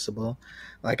as possible.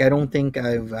 Like, I don't think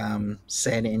I've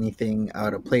said anything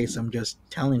out of place. I'm just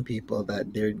telling people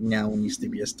that there now needs to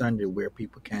be a standard where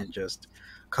people can't just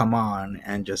come on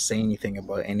and just say anything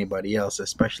about anybody else,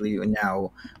 especially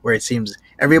now where it seems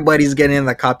everybody's getting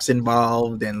the cops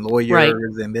involved and Right.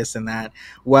 lawyers and this and that.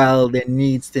 Well, there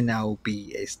needs to now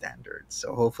be a standard.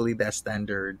 So hopefully that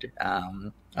standard,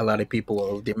 a lot of people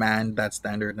will demand that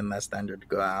standard, and that standard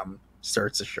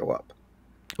starts to show up.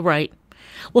 Right.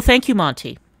 Well, thank you,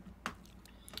 Monty.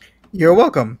 You're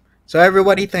welcome. So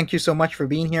everybody, thank you so much for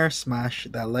being here. Smash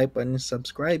that like button,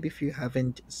 subscribe if you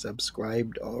haven't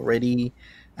subscribed already,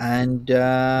 and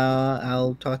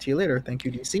I'll talk to you later. Thank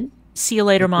you, DC. See you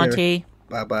later, Take care. Monty.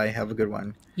 Bye bye. Have a good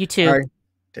one. You All too. right.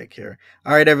 Take care.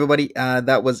 All right, everybody.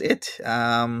 That was it.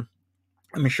 I'm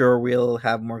sure we'll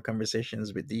have more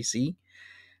conversations with DC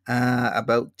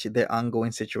about the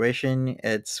ongoing situation.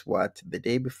 It's what, the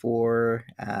day before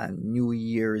New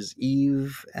Year's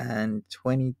Eve, and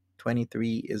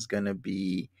 2023 is going to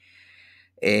be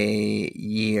a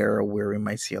year where we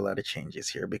might see a lot of changes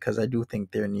here, because I do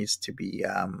think there needs to be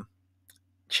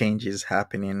changes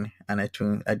happening, and I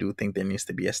do think there needs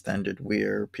to be a standard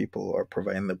where people are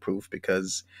providing the proof,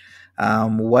 because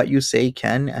what you say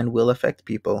can and will affect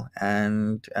people,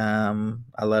 and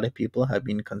a lot of people have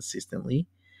been consistently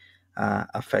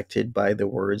affected by the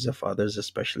words of others,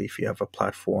 especially if you have a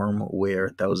platform where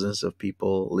thousands of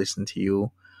people listen to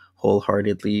you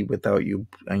wholeheartedly without you,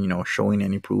 showing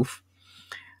any proof.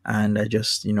 And I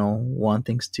just, want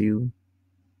things to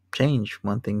change,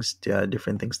 want things to,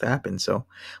 different things to happen. So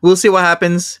we'll see what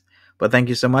happens. But thank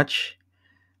you so much.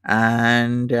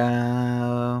 And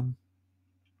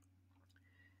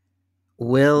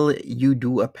will you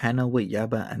do a panel with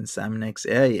Yaba and Sam next?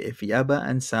 Hey, if Yaba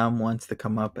and Sam wants to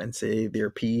come up and say their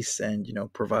piece and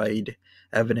provide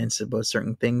evidence about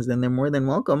certain things, then they're more than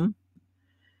welcome.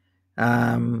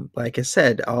 Like I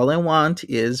said, all I want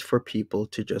is for people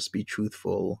to just be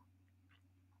truthful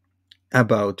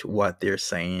about what they're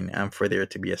saying, and for there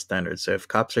to be a standard. So if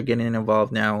cops are getting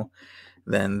involved now,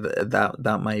 then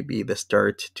that might be the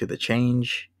start to the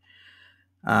change.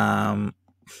 Um,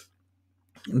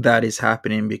 that is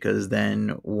happening because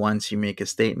then once you make a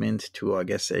statement to, I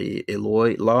guess, a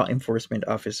law enforcement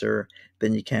officer,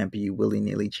 then you can't be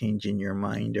willy-nilly changing your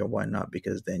mind or whatnot,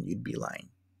 because then you'd be lying.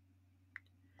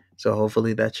 So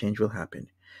hopefully that change will happen.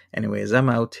 Anyways, I'm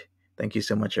out. Thank you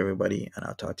so much, everybody, and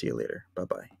I'll talk to you later. Bye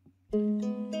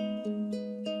bye.